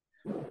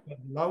the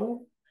love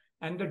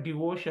and the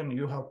devotion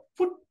you have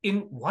put in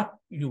what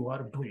you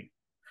are doing.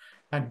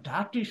 And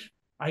that is,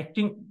 I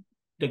think,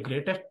 the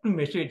greatest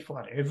message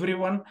for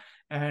everyone.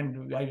 And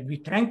we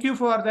thank you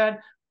for that.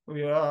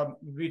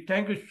 We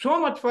thank you so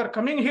much for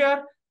coming here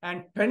and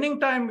spending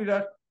time with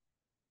us.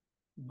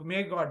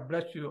 May God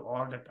bless you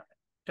all the time.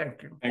 Thank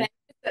you.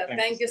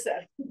 Thank you, sir.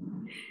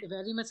 Thank you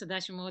very much,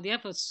 Sadashiv Mahodaya,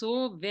 for so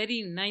very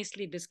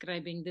nicely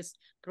describing this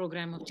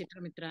program of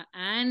ChithraMitra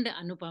and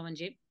Anu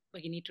Pavanje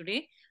Bhagini today.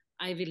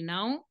 I will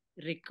now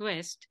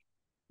request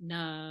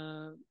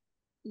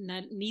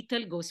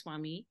Neetal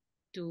Goswami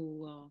to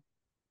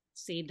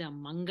say the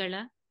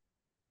Mangala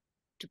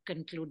to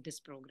conclude this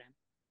program.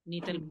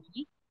 Neetal.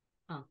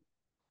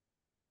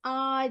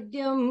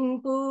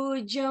 Adyam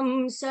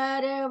pujam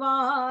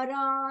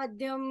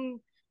sarvaradyam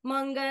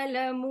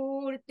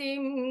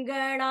mangalamurtim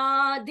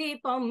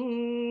ganadipam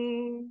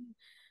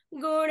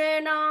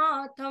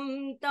Gunanatham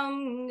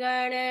tam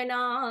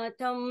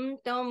gananatham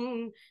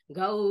tam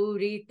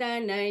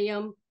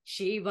Gauritanayam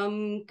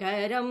Shivam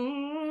karam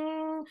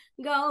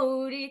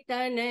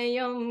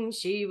Gauritanayam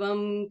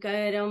Shivam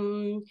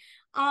karam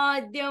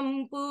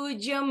Adyam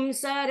pujyam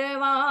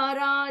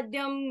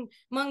sarvaradyam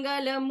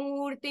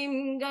mangalamurtim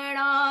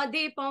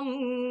ganadipam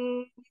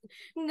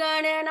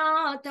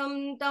Gananatham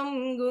tam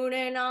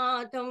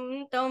gunanatham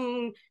tam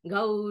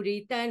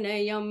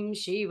Gauritanayam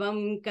Shivam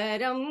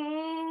karam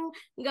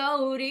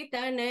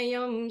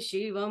Gauritanayam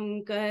Shivam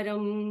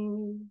karam.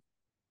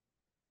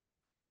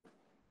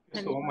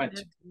 So much.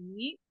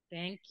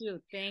 Thank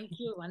you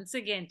once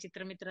again,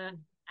 ChithraMitra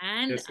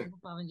and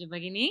Pavanje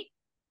Bhagini.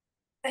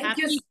 Thank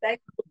you.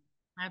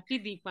 Happy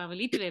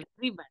Deepavali to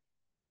everybody.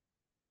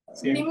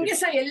 Nimge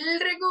sa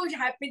eldrigu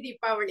happy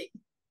Deepavali.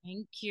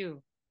 Thank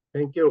you.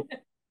 Thank you.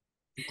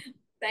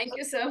 Thank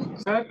you, sir.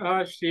 Sir,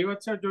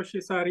 Srivathsa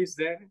Joshi sir is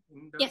there?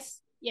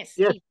 Yes. Yes.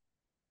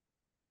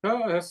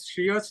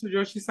 Srivathsa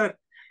Joshi sir,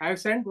 I have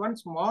sent one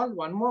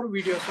more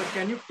video, sir.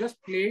 Can you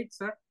just play it,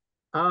 sir?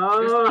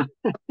 That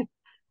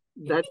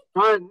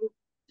one,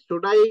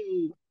 should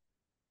I?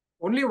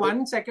 Only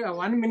 1 second,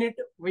 1 minute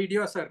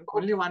video, sir.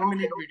 Only 1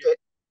 minute video.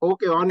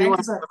 Okay, on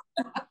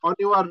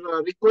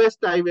your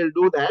request, I will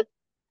do that.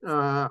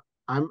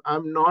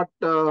 I'm not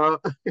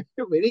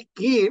very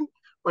keen,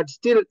 but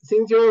still,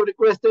 since you have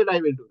requested, I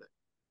will do that.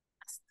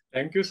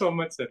 Thank you so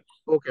much, sir.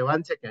 Okay,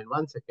 1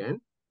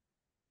 second.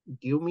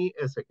 Give me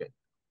a second.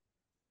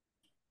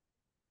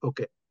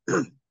 Okay.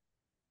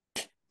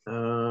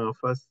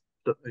 First,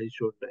 I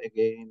should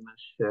again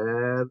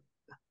share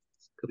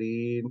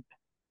screen,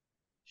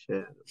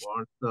 share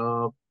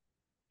WhatsApp,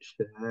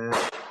 share.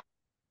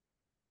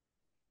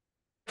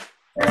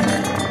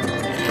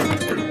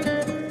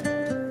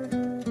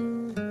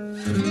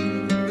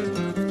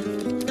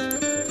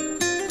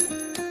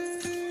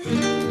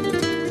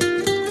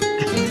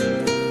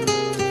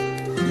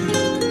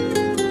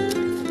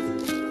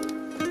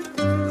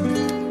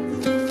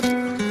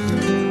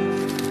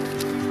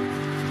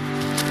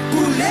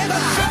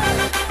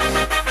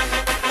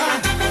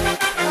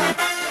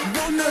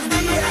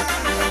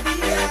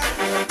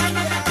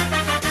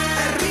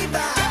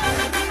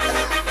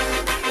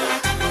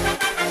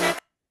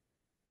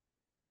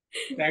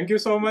 Thank you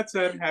so much,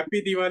 sir.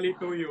 Happy Diwali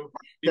to you.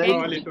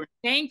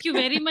 Thank you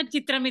very much,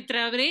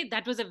 ChithraMitra.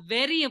 That was a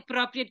very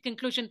appropriate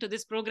conclusion to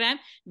this program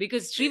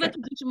because Srivathsa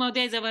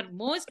Joshi is our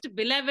most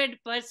beloved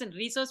person,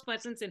 resource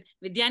persons in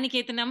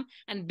Vidyaniketanam.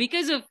 And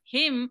because of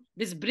him,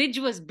 this bridge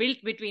was built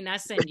between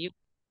us and you.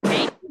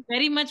 Thank you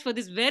very much for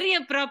this very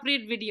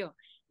appropriate video.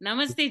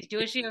 Namaste,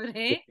 Joshi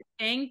avare.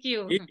 Thank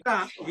you.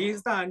 He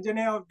is the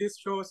Anjaneya of this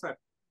show, sir.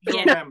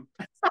 Yes.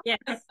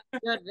 Yes,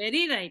 you're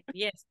very right.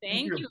 Yes,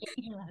 thank you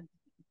very much.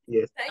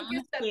 Yes. Thank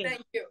you, sir.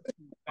 Thank you.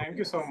 Thank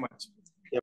you so much.